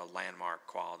more of a landmark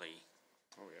quality.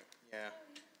 Oh, yeah.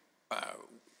 Yeah.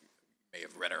 May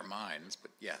have read our minds,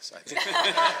 but yes, I think.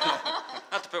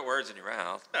 Not to put words in your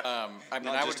mouth. I mean,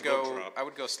 Not I just would a book go. drop. I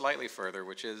would go slightly further,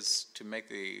 which is to make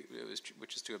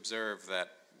which is to observe that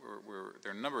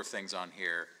there are a number of things on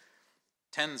here,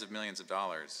 tens of millions of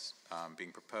dollars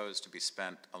being proposed to be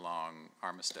spent along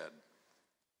Armistead,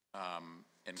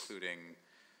 including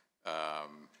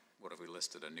what have we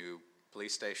listed? A new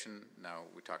police station. Now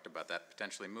we talked about that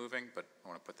potentially moving, but I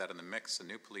want to put that in the mix. A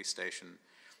new police station,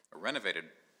 a renovated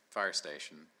fire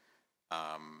station,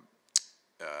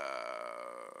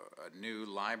 a new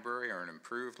library or an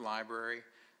improved library,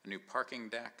 a new parking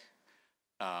deck,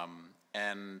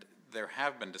 and there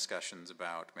have been discussions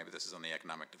about, maybe this is on the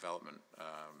Economic Development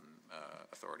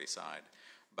Authority side,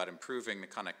 about improving the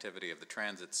connectivity of the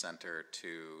transit center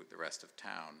to the rest of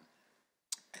town.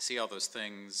 I see all those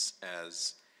things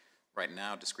as, right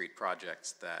now, discrete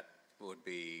projects that would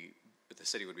be, the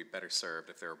city would be better served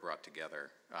if they were brought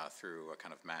together through a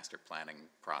kind of master planning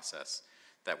process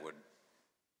that would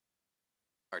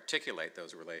articulate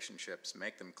those relationships,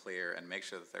 make them clear, and make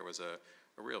sure that there was a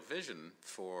real vision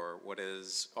for what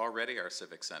is already our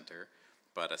civic center,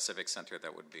 but a civic center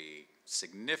that would be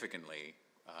significantly,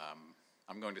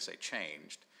 I'm going to say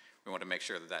changed. We want to make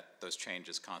sure that those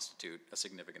changes constitute a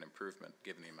significant improvement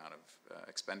given the amount of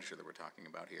expenditure that we're talking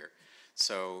about here.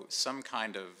 So some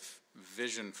kind of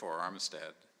vision for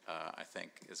Armistead, I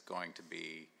think, is going to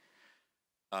be,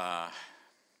 I'm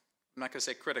not going to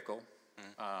say critical,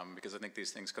 because I think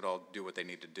these things could all do what they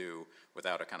need to do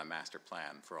without a kind of master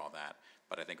plan for all that.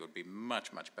 But I think it would be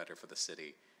much, much better for the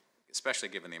city, especially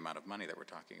given the amount of money that we're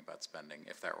talking about spending,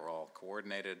 if that were all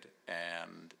coordinated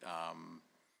and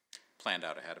planned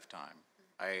out ahead of time.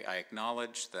 I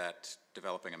acknowledge that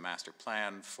developing a master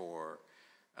plan for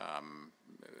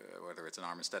whether it's an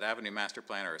Armistead Avenue master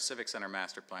plan or a Civic Center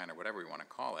master plan or whatever we want to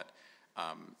call it,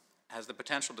 has the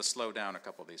potential to slow down a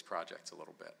couple of these projects a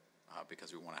little bit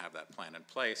because we want to have that plan in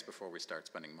place before we start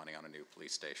spending money on a new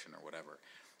police station or whatever.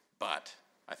 But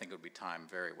I think it would be time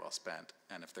very well spent.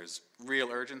 And if there's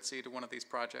real urgency to one of these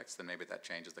projects, then maybe that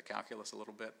changes the calculus a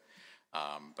little bit.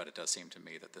 But it does seem to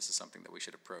me that this is something that we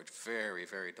should approach very,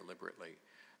 very deliberately.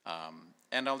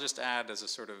 And I'll just add as a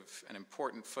sort of an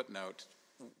important footnote,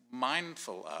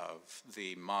 mindful of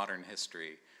the modern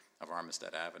history of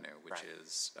Armistead Avenue, which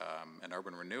is an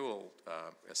urban renewal,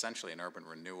 essentially an urban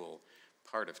renewal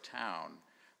part of town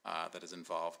that has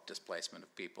involved displacement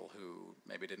of people who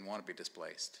maybe didn't want to be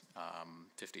displaced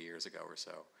 50 years ago or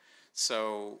so.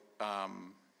 So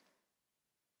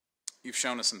you've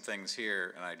shown us some things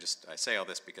here, and I say all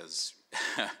this because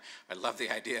I love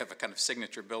the idea of a kind of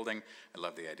signature building. I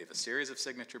love the idea of a series of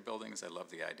signature buildings. I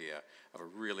love the idea of a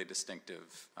really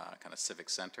distinctive kind of civic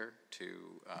center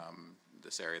to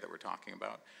this area that we're talking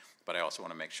about. But I also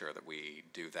want to make sure that we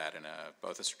do that in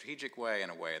both a strategic way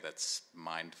and a way that's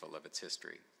mindful of its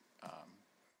history.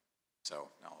 So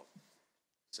I'll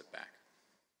sit back.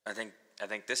 I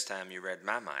think this time you read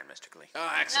my mind, Mr. Glee.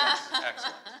 Oh, excellent,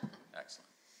 excellent, excellent.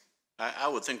 I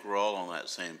would think we're all on that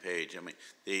same page. I mean,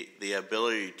 the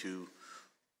ability to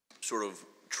sort of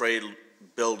trade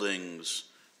buildings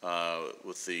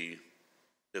with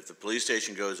if the police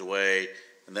station goes away,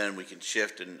 and then we can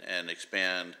shift and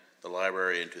expand the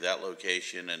library into that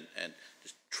location and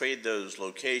just trade those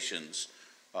locations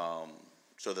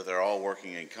so that they're all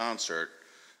working in concert.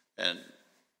 And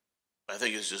I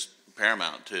think it's just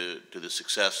paramount to the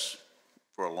success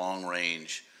for a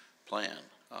long-range plan.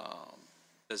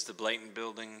 Does the Blayton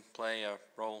building play a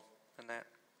role in that?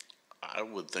 I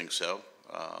would think so.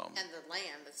 And the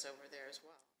land that's over there as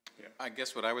well. Yeah. I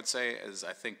guess what I would say is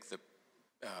I think the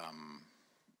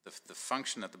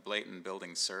function that the Blayton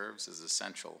building serves is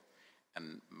essential.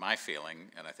 And my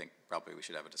feeling, and I think probably we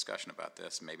should have a discussion about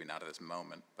this, maybe not at this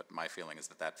moment, but my feeling is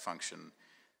that that function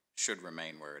should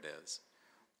remain where it is.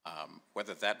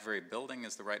 Whether that very building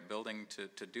is the right building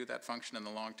to do that function in the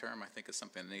long term, I think is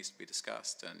something that needs to be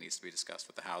discussed, and it needs to be discussed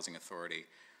with the housing authority,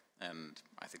 and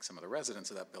I think some of the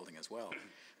residents of that building as well.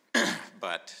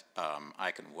 But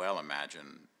I can well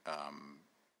imagine a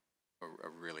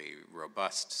really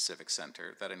robust civic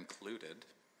center that included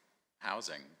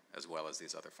housing as well as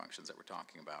these other functions that we're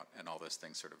talking about, and all those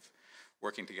things sort of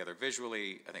working together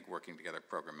visually, I think working together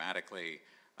programmatically,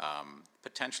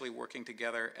 potentially working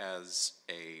together as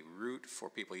a route for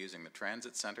people using the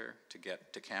transit center to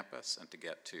get to campus and to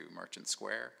get to Merchant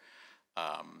Square.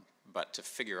 But to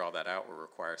figure all that out will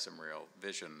require some real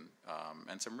vision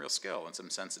and some real skill and some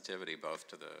sensitivity both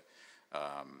to the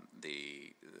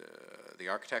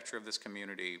architecture of this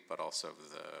community, but also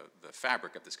the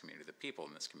fabric of this community, the people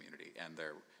in this community, and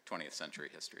their 20th century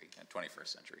history and 21st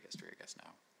century history, I guess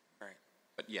now. Right.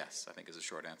 But yes, I think is a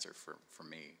short answer for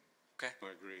me. Okay.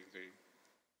 I agree. The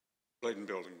Blayton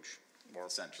building or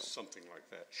Essential. something like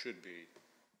that should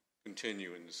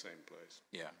continue in the same place.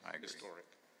 Yeah, I agree. Historic.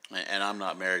 And I'm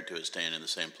not married to it staying in the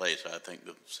same place. I think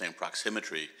the same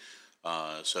proximity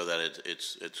so that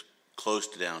it's close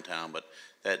to downtown, but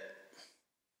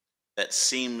that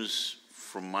seems,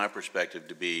 from my perspective,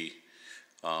 to be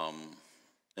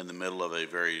in the middle of a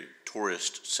very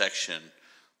tourist section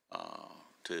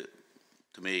to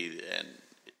me, and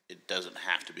it doesn't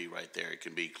have to be right there. It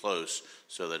can be close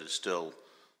so that it's still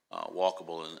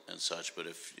walkable and such, but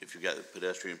if you've got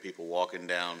pedestrian people walking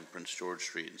down Prince George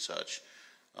Street and such,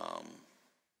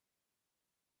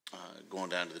 going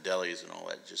down to the delis and all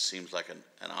that, just seems like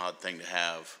an odd thing to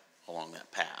have along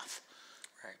that path.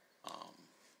 Right.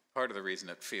 Part of the reason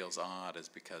it feels odd is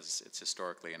because it's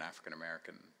historically an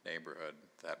African-American neighborhood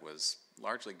that was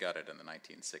largely gutted in the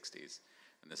 1960s.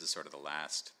 And this is sort of the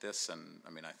last, I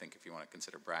mean, I think if you want to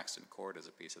consider Braxton Court as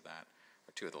a piece of that,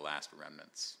 are two of the last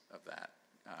remnants of that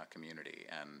community.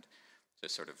 And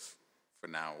just sort of, for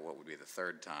now, what would be the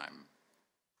third time,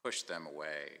 push them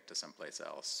away to someplace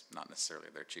else, not necessarily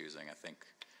their choosing. I think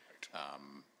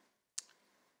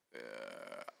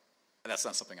that's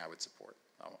not something I would support.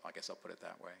 I guess I'll put it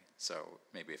that way. So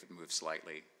maybe if it moves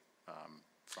slightly,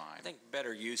 fine. I think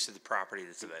better use of the property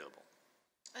that's available.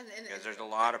 And Because there's a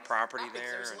lot of property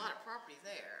there. There's a lot of property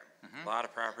there. A lot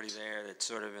of property there that's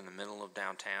sort of in the middle of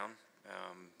downtown.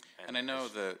 And I know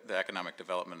the economic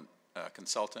development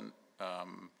consultant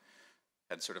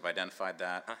had sort of identified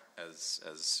that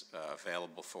as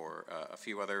available for a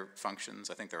few other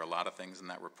functions. I think there are a lot of things in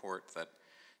that report that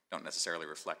don't necessarily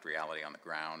reflect reality on the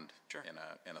ground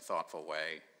in a thoughtful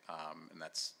way, and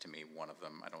that's, to me, one of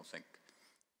them. I don't think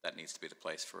that needs to be the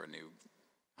place for a new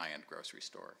high-end grocery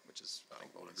store, which is, I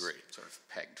think, what was sort of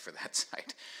pegged for that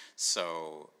site.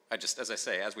 So I just, as I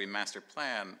say, as we master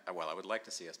plan, well, I would like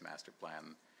to see us master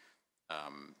plan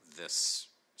this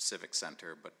civic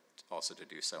center, but also to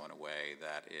do so in a way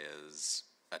that is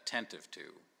attentive to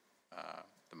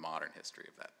the modern history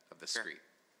of the street.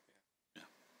 Yeah.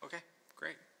 Okay,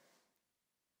 great.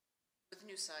 With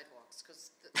new sidewalks,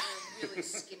 because there are really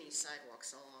skinny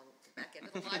sidewalks along the back end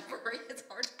of the library. It's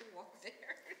hard to walk there.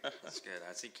 That's good.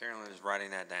 I see Carolyn is writing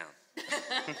that down.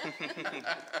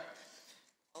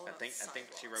 I think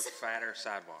she wrote fatter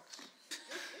sidewalks.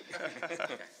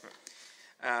 Okay.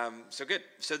 So good.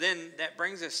 So then that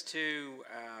brings us to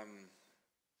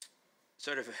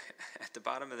sort of at the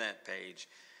bottom of that page,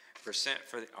 percent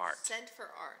for the art. Cent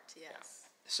for art, yes. Yeah.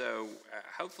 So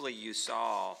hopefully you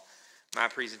saw my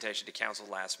presentation to council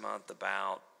last month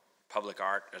about public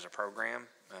art as a program.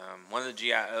 One of the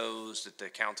GIOs that the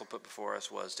council put before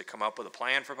us was to come up with a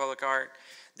plan for public art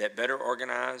that better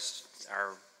organized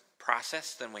our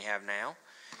process than we have now.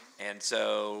 And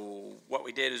so what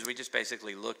we did is we just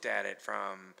basically looked at it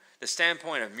from the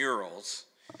standpoint of murals,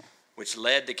 which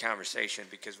led the conversation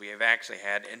because we have actually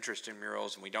had interest in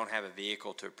murals and we don't have a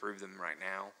vehicle to approve them right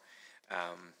now.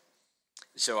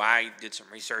 So I did some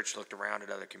research, looked around at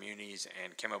other communities,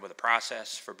 and came up with a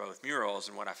process for both murals.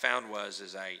 And what I found was,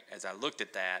 as I looked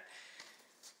at that,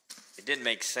 it didn't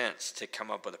make sense to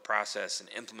come up with a process and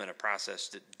implement a process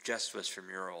that just was for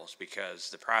murals, because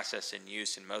the process in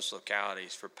use in most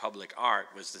localities for public art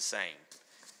was the same.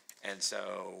 And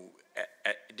so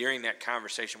during that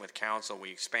conversation with council,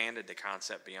 we expanded the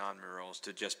concept beyond murals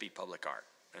to just be public art.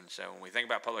 And so when we think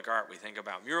about public art, we think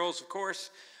about murals, of course,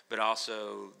 but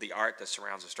also the art that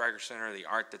surrounds the Stryker Center, the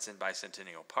art that's in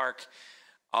Bicentennial Park.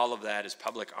 All of that is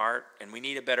public art, and we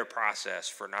need a better process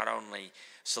for not only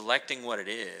selecting what it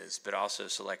is, but also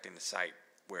selecting the site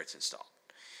where it's installed.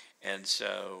 And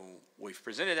so we've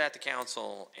presented that to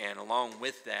council, and along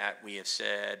with that, we have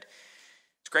said,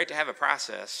 it's great to have a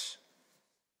process,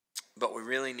 but we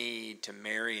really need to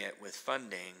marry it with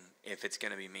funding if it's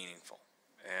going to be meaningful.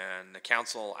 And the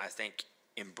council, I think,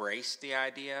 embraced the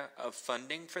idea of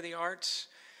funding for the arts.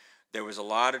 There was a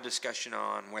lot of discussion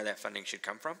on where that funding should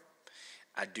come from.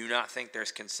 I do not think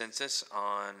there's consensus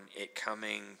on it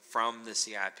coming from the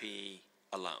CIP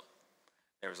alone.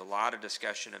 There was a lot of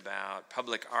discussion about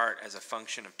public art as a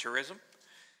function of tourism,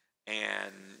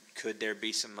 and could there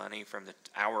be some money from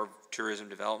our Tourism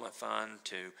Development Fund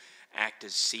to act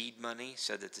as seed money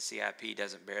so that the CIP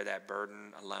doesn't bear that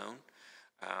burden alone.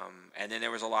 And then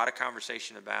there was a lot of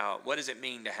conversation about what does it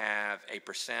mean to have a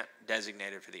percent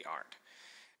designated for the art.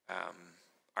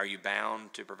 Are you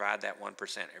bound to provide that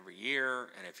 1% every year?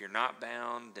 And if you're not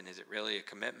bound, then is it really a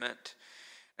commitment?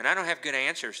 And I don't have good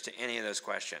answers to any of those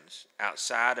questions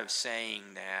outside of saying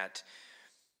that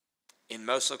in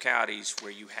most localities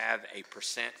where you have a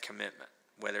percent commitment,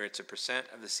 whether it's a percent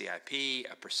of the CIP,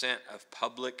 a percent of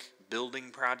public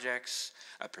building projects,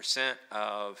 a percent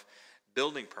of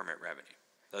building permit revenue.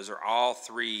 Those are all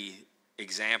three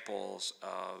examples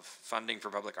of funding for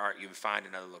public art you would find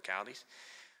in other localities.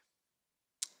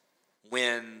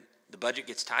 When the budget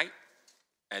gets tight,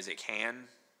 as it can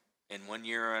in one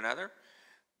year or another,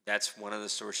 that's one of the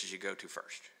sources you go to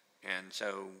first. And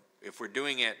so if we're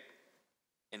doing it,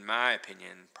 in my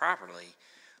opinion, properly,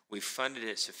 we've funded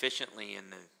it sufficiently in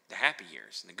the happy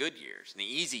years, and the good years, and the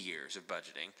easy years of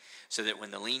budgeting, so that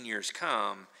when the lean years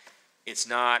come, it's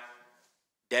not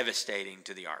devastating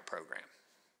to the art program.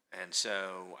 And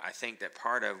so I think that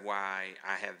part of why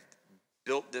I have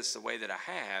built this the way that I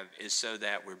have is so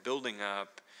that we're building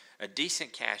up a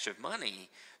decent cache of money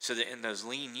so that in those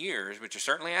lean years, which are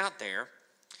certainly out there,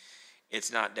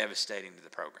 it's not devastating to the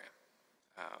program.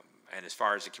 And as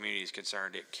far as the community is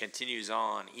concerned, it continues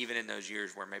on even in those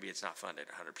years where maybe it's not funded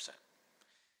 100%.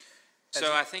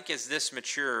 So I think as this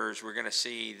matures, we're going to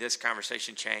see this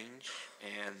conversation change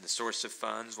and the source of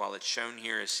funds, while it's shown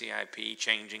here as CIP,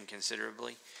 changing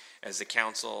considerably as the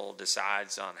council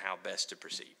decides on how best to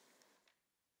proceed.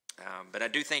 But I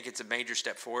do think it's a major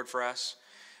step forward for us.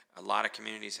 A lot of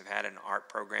communities have had an art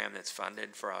program that's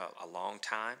funded for a long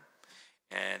time,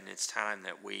 and it's time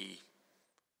that we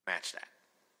match that.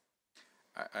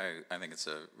 I think it's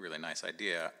a really nice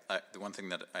idea. The one thing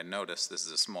that I noticed, this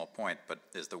is a small point, but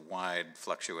is the wide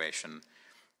fluctuation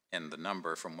in the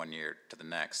number from one year to the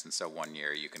next. And so one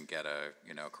year you can get a,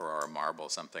 Carrara marble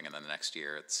something, and then the next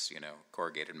year it's,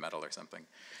 corrugated metal or something.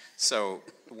 So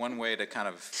one way to kind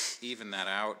of even that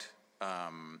out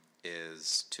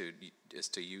is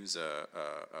to use a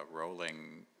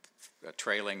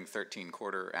trailing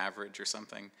 13-quarter average or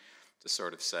something to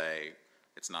sort of say,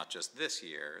 it's not just this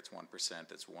year, it's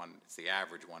 1%, it's the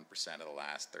average 1% of the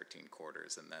last 13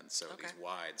 quarters, and then so these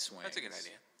wide swings That's a good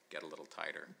idea. Get a little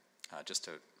tighter, just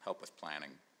to help with planning.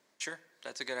 Sure,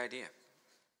 that's a good idea.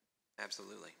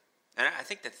 Absolutely. And I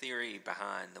think the theory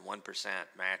behind the 1%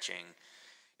 matching,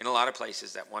 in a lot of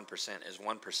places that 1% is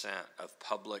 1% of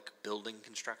public building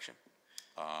construction.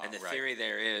 And the theory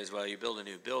there is, well, you build a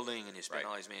new building and you spend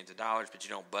all these millions of dollars, but you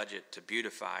don't budget to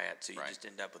beautify it, so you just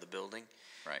end up with a building.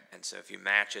 Right. And so if you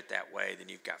match it that way, then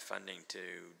you've got funding to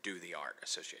do the art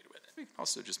associated with it. We can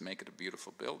also just make it a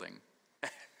beautiful building.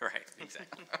 Right,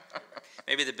 exactly.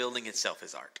 Maybe the building itself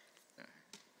is art.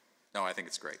 No, I think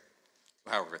it's great.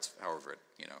 However it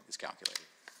is calculated.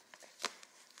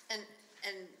 And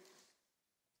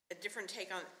a different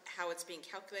take on how it's being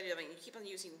calculated. I mean, you keep on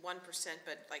using 1%,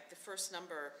 but like the first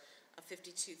number of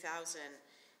 52,000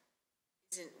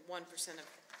 isn't 1% of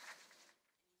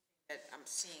that I'm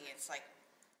seeing. It's like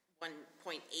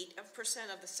 1.8%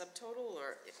 of the subtotal,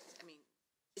 or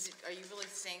are you really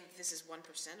saying this is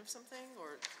 1% of something,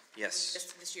 or yes,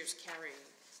 just this year's carry?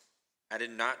 I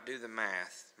did not do the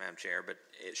math, Madam Chair, but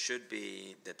it should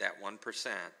be that 1%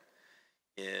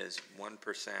 is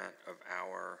 1% of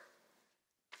our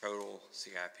total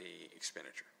CIP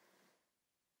expenditure.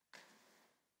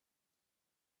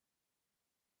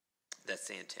 That's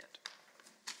the intent.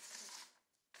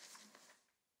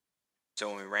 So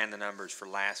when we ran the numbers for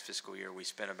last fiscal year, we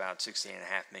spent about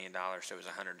 $60.5 million, so it was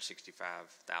 $165,000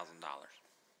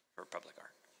 for public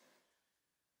art.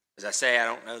 As I say, I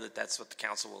don't know that that's what the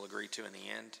council will agree to in the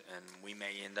end, and we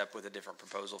may end up with a different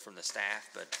proposal from the staff,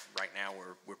 but right now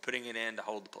we're putting it in to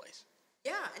hold the place.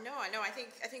 Yeah, I know. I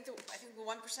think the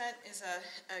 1% is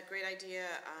a great idea,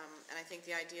 and I think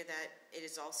the idea that it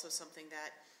is also something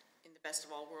that, in the best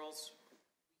of all worlds, we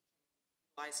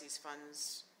utilize these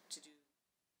funds to do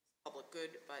public good.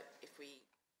 But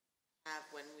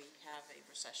when we have a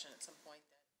recession at some point,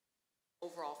 that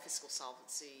overall fiscal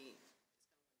solvency is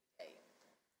going to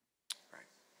be right.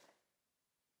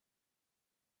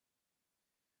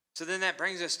 So then that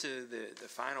brings us to the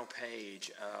final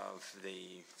page of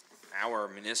our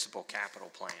municipal capital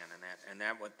plan, and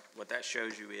what that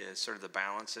shows you is sort of the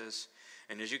balances.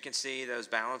 And as you can see, those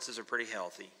balances are pretty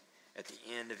healthy at the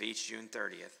end of each June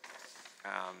 30th.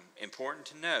 Important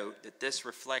to note that this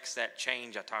reflects that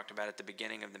change I talked about at the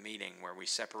beginning of the meeting, where we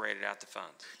separated out the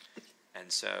funds.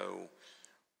 And so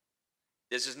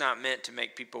this is not meant to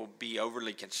make people be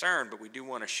overly concerned, but we do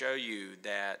want to show you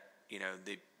that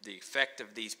the effect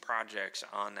of these projects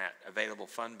on that available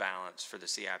fund balance for the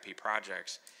CIP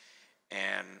projects,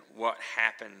 and what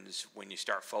happens when you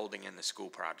start folding in the school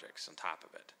projects on top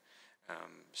of it.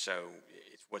 So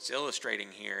what's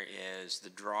illustrating here is the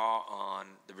draw on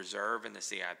the reserve in the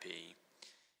CIP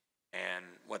and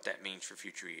what that means for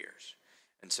future years.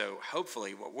 And so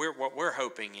hopefully what we're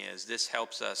hoping is this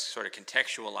helps us sort of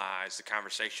contextualize the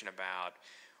conversation about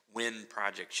when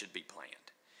projects should be planned.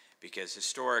 Because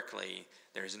historically,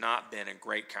 there's not been a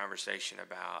great conversation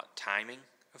about timing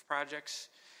of projects,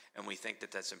 and we think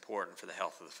that that's important for the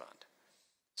health of the fund.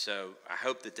 So I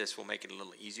hope that this will make it a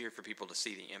little easier for people to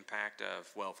see the impact of,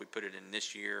 well, if we put it in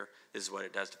this year, this is what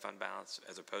it does to fund balance,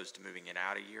 as opposed to moving it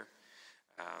out a year.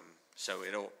 So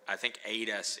it'll, I think, aid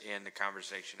us in the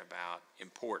conversation about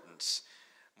importance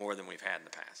more than we've had in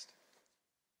the past.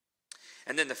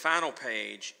 And then the final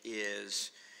page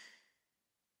is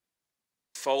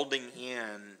folding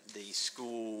in the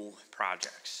school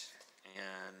projects.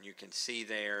 And you can see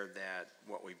there that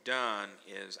what we've done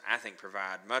is, I think,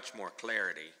 provide much more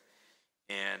clarity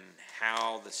in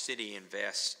how the city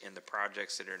invests in the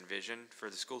projects that are envisioned for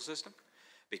the school system,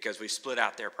 because we split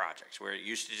out their projects. Where it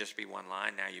used to just be one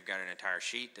line, now you've got an entire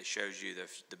sheet that shows you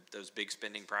those big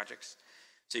spending projects.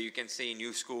 So you can see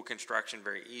new school construction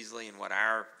very easily and what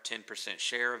our 10%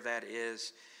 share of that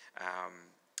is.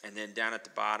 And then down at the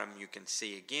bottom, you can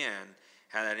see again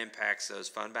how that impacts those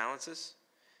fund balances.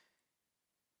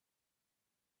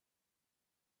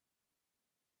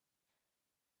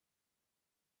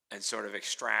 And sort of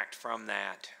extract from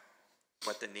that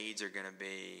what the needs are going to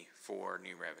be for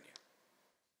new revenue.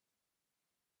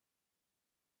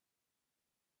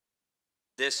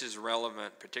 This is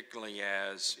relevant particularly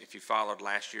as if you followed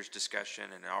last year's discussion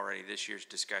and already this year's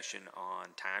discussion on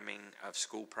timing of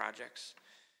school projects.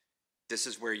 This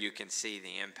is where you can see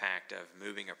the impact of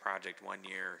moving a project one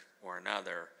year or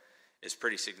another is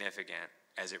pretty significant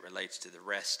as it relates to the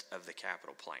rest of the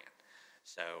capital plan.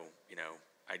 So, you know,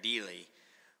 ideally,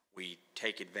 we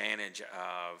take advantage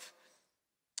of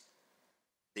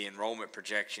the enrollment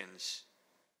projections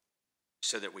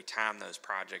so that we time those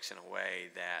projects in a way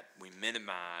that we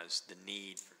minimize the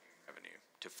need for revenue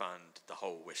to fund the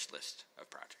whole wish list of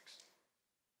projects.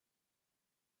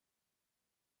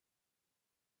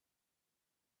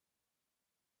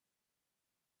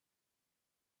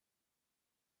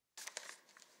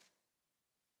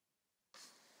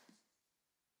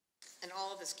 And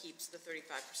all of this keeps the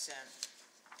 35%.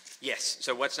 Yes,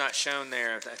 so what's not shown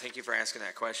there, thank you for asking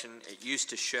that question. It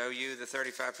used to show you the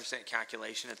 35%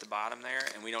 calculation at the bottom there,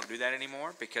 and we don't do that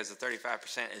anymore because the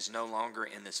 35% is no longer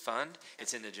in this fund,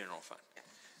 it's in the general fund.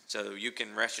 So you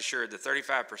can rest assured the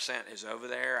 35% is over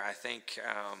there. I think,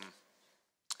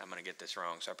 I'm going to get this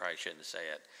wrong, so I probably shouldn't say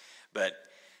it, but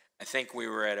I think we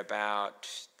were at about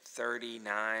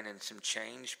 39 and some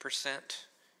change percent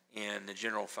in the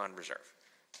general fund reserve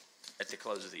at the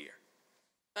close of the year.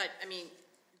 But, I mean,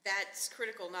 that's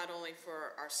critical not only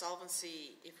for our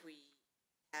solvency if we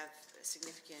have a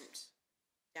significant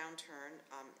downturn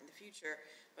in the future,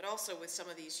 but also with some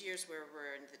of these years where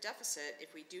we're in the deficit,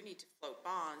 if we do need to float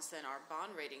bonds, then our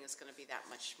bond rating is going to be that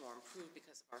much more improved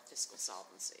because of our fiscal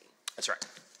solvency. That's right,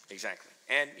 exactly.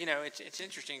 And, you know, it's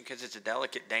interesting because it's a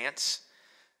delicate dance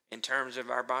in terms of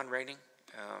our bond rating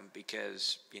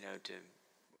because, you know,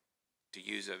 to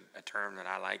use a term that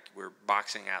I like, we're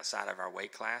boxing outside of our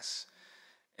weight class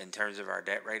in terms of our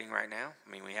debt rating right now. I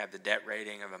mean, we have the debt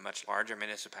rating of a much larger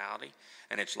municipality,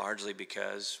 and it's largely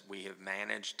because we have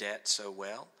managed debt so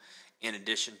well, in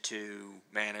addition to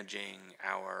managing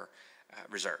our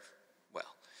reserve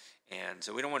well. And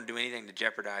so we don't want to do anything to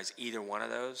jeopardize either one of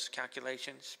those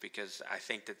calculations, because I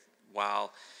think that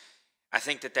while I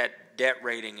think that that debt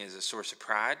rating is a source of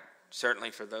pride,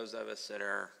 certainly for those of us that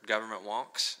are government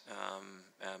wonks,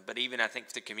 but even I think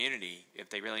for the community, if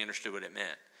they really understood what it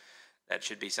meant, that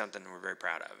should be something we're very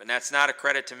proud of. And that's not a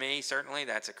credit to me, certainly.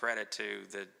 That's a credit to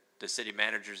the city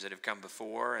managers that have come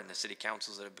before and the city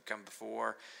councils that have come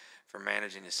before for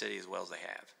managing the city as well as they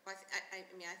have. Well, I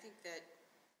mean, I think that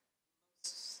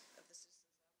most of the citizens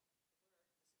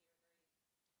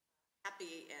are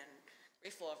happy and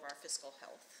grateful of our fiscal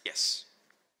health. Yes.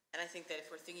 And I think that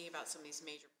if we're thinking about some of these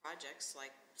major projects,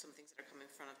 like some things that are coming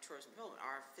in front of tourism development,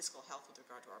 our fiscal health with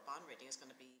regard to our bond rating is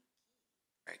going to be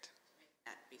right.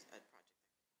 That be a project.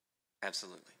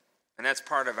 Absolutely. And that's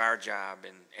part of our job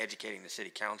in educating the city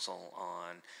council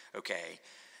on, okay,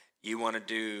 you want to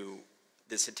do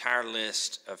this entire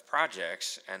list of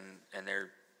projects and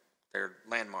their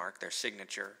landmark, their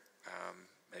signature,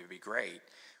 it would be great.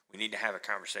 We need to have a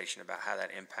conversation about how that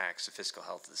impacts the fiscal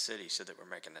health of the city so that we're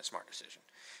making that smart decision.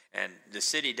 And the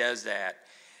city does that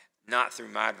not through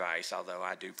my advice, although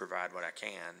I do provide what I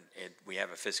can. We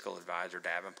have a fiscal advisor,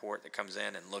 Davenport, that comes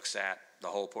in and looks at the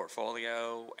whole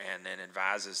portfolio and then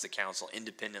advises the council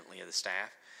independently of the staff.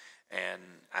 And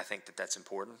I think that that's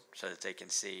important so that they can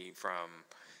see from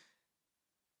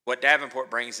what Davenport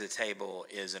brings to the table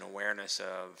is an awareness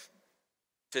of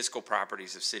fiscal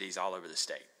properties of cities all over the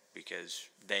state, because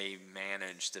they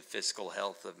manage the fiscal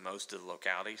health of most of the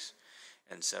localities.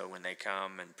 And so when they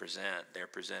come and present, they're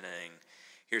presenting,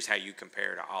 here's how you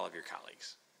compare to all of your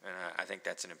colleagues. And I think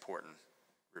that's an important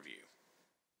review.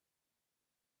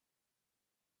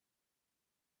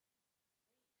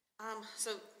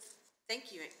 So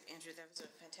thank you, Andrew. That was a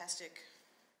fantastic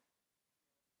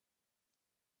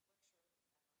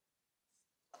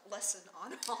lesson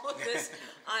on all of this.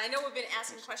 I know we've been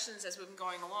asking questions as we've been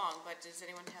going along, but does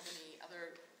anyone have any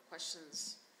other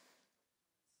questions?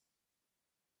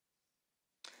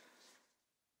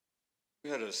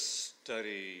 We had a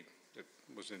study that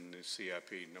was in the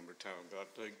CIP number of times about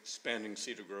expanding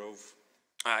Cedar Grove.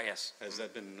 Yes. Has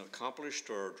that been accomplished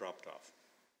or dropped off?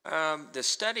 The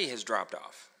study has dropped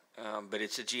off, but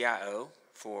it's a GIO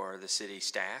for the city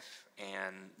staff.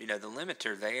 And, you know, the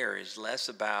limiter there is less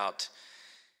about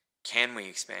can we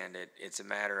expand it? It's a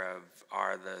matter of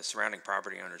are the surrounding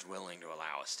property owners willing to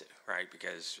allow us to, right?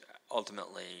 Because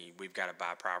ultimately we've got to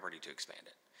buy property to expand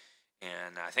it.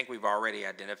 And I think we've already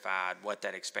identified what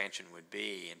that expansion would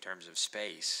be in terms of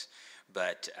space.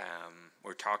 But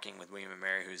we're talking with William &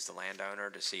 Mary, who's the landowner,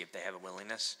 to see if they have a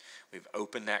willingness. We've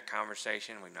opened that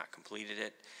conversation. We've not completed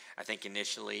it. I think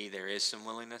initially there is some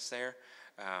willingness there.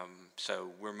 So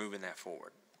we're moving that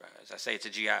forward. As I say, it's a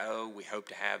GIO. We hope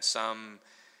to have some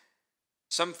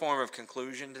form of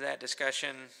conclusion to that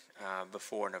discussion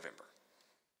before November.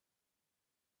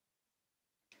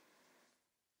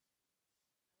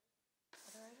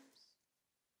 Other items?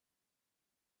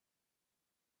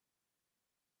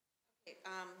 Okay,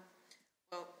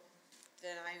 well,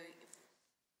 then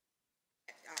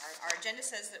our agenda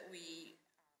says that we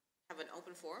have an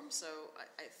open forum, so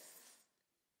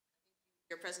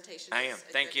your presentation. I am.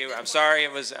 Thank you. I'm is sorry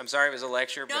it was a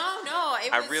lecture. But No,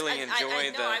 it was. I really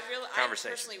enjoyed the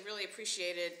conversation. I personally really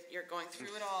appreciated your going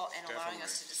through it all and allowing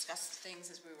us to discuss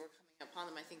things as we were coming upon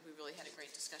them. I think we really had a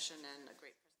great discussion and a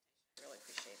great presentation. I really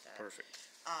appreciate that. Perfect.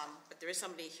 But there is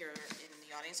somebody here in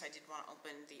the audience. I did want to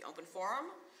open the open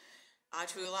forum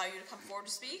to allow you to come forward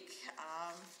to speak.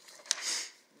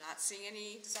 Not seeing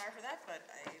any desire for that, but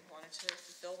I wanted to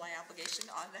fulfill my obligation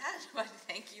on that. But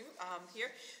thank you here.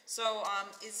 So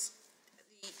is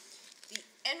the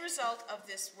end result of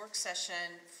this work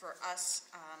session for us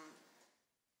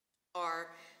are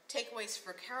takeaways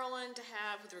for Carolyn to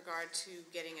have with regard to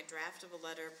getting a draft of a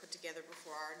letter put together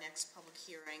before our next public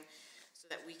hearing so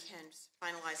that we can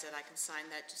finalize it. I can sign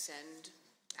that to send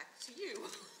back to you.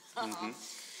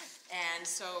 And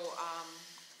so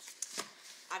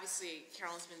obviously,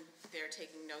 Carolyn's been there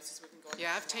taking notes as we've been going.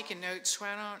 Yeah, I've taken notes.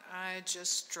 Why don't I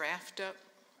just draft up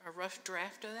a rough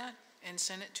draft of that and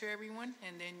send it to everyone,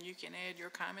 and then you can add your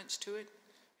comments to it,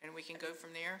 and we can go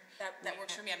from there. That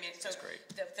works for me. I mean, so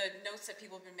the notes that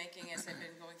people have been making as they've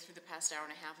been going through the past hour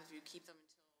and a half, if you keep them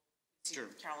until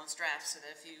you see Carolyn's draft, so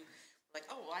that if you like,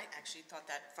 oh, well, I actually thought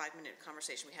that 5-minute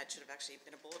conversation we had should have actually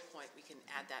been a bullet point, we can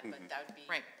add that, but that would be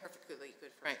perfectly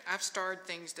good for me. I've starred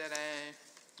things that I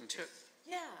took.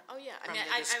 Yeah, oh yeah. I From mean,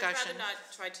 the I would discussion. rather not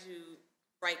try to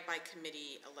write by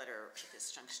committee a letter at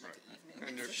this junction of the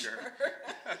evening. And sure.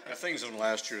 The things in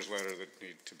last year's letter that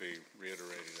need to be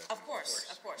reiterated. Of course.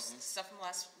 Stuff from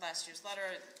last year's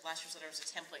letter. Last year's letter is a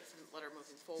template for the letter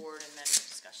moving forward, and then the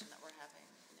discussion that we're having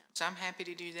now. So I'm happy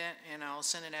to do that, and I'll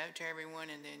send it out to everyone,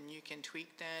 and then you can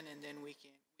tweak that, and then we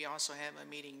also have a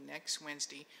meeting next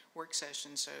Wednesday, work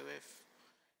session, so if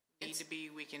need to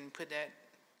be, we can put that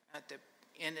at the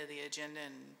end of the agenda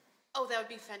and. Oh, that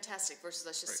would be fantastic versus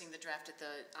us just seeing the draft at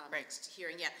the next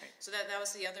hearing. Yeah. So that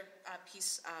was the other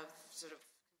piece of sort of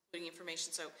concluding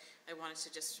information. So I wanted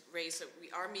to just raise that we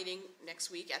are meeting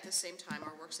next week at the same time,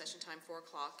 our work session time, 4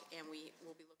 o'clock, and we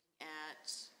will be looking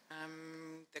at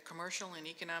the commercial and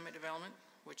economic development,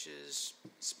 which is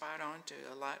spot on to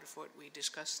a lot of what we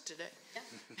discussed today.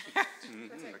 Yeah.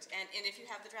 Perfect. And if you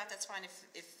have the draft, that's fine.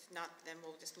 If not, then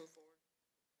we'll just move forward.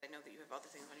 I know that you have other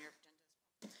things on your agenda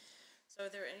as well. So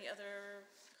are there any other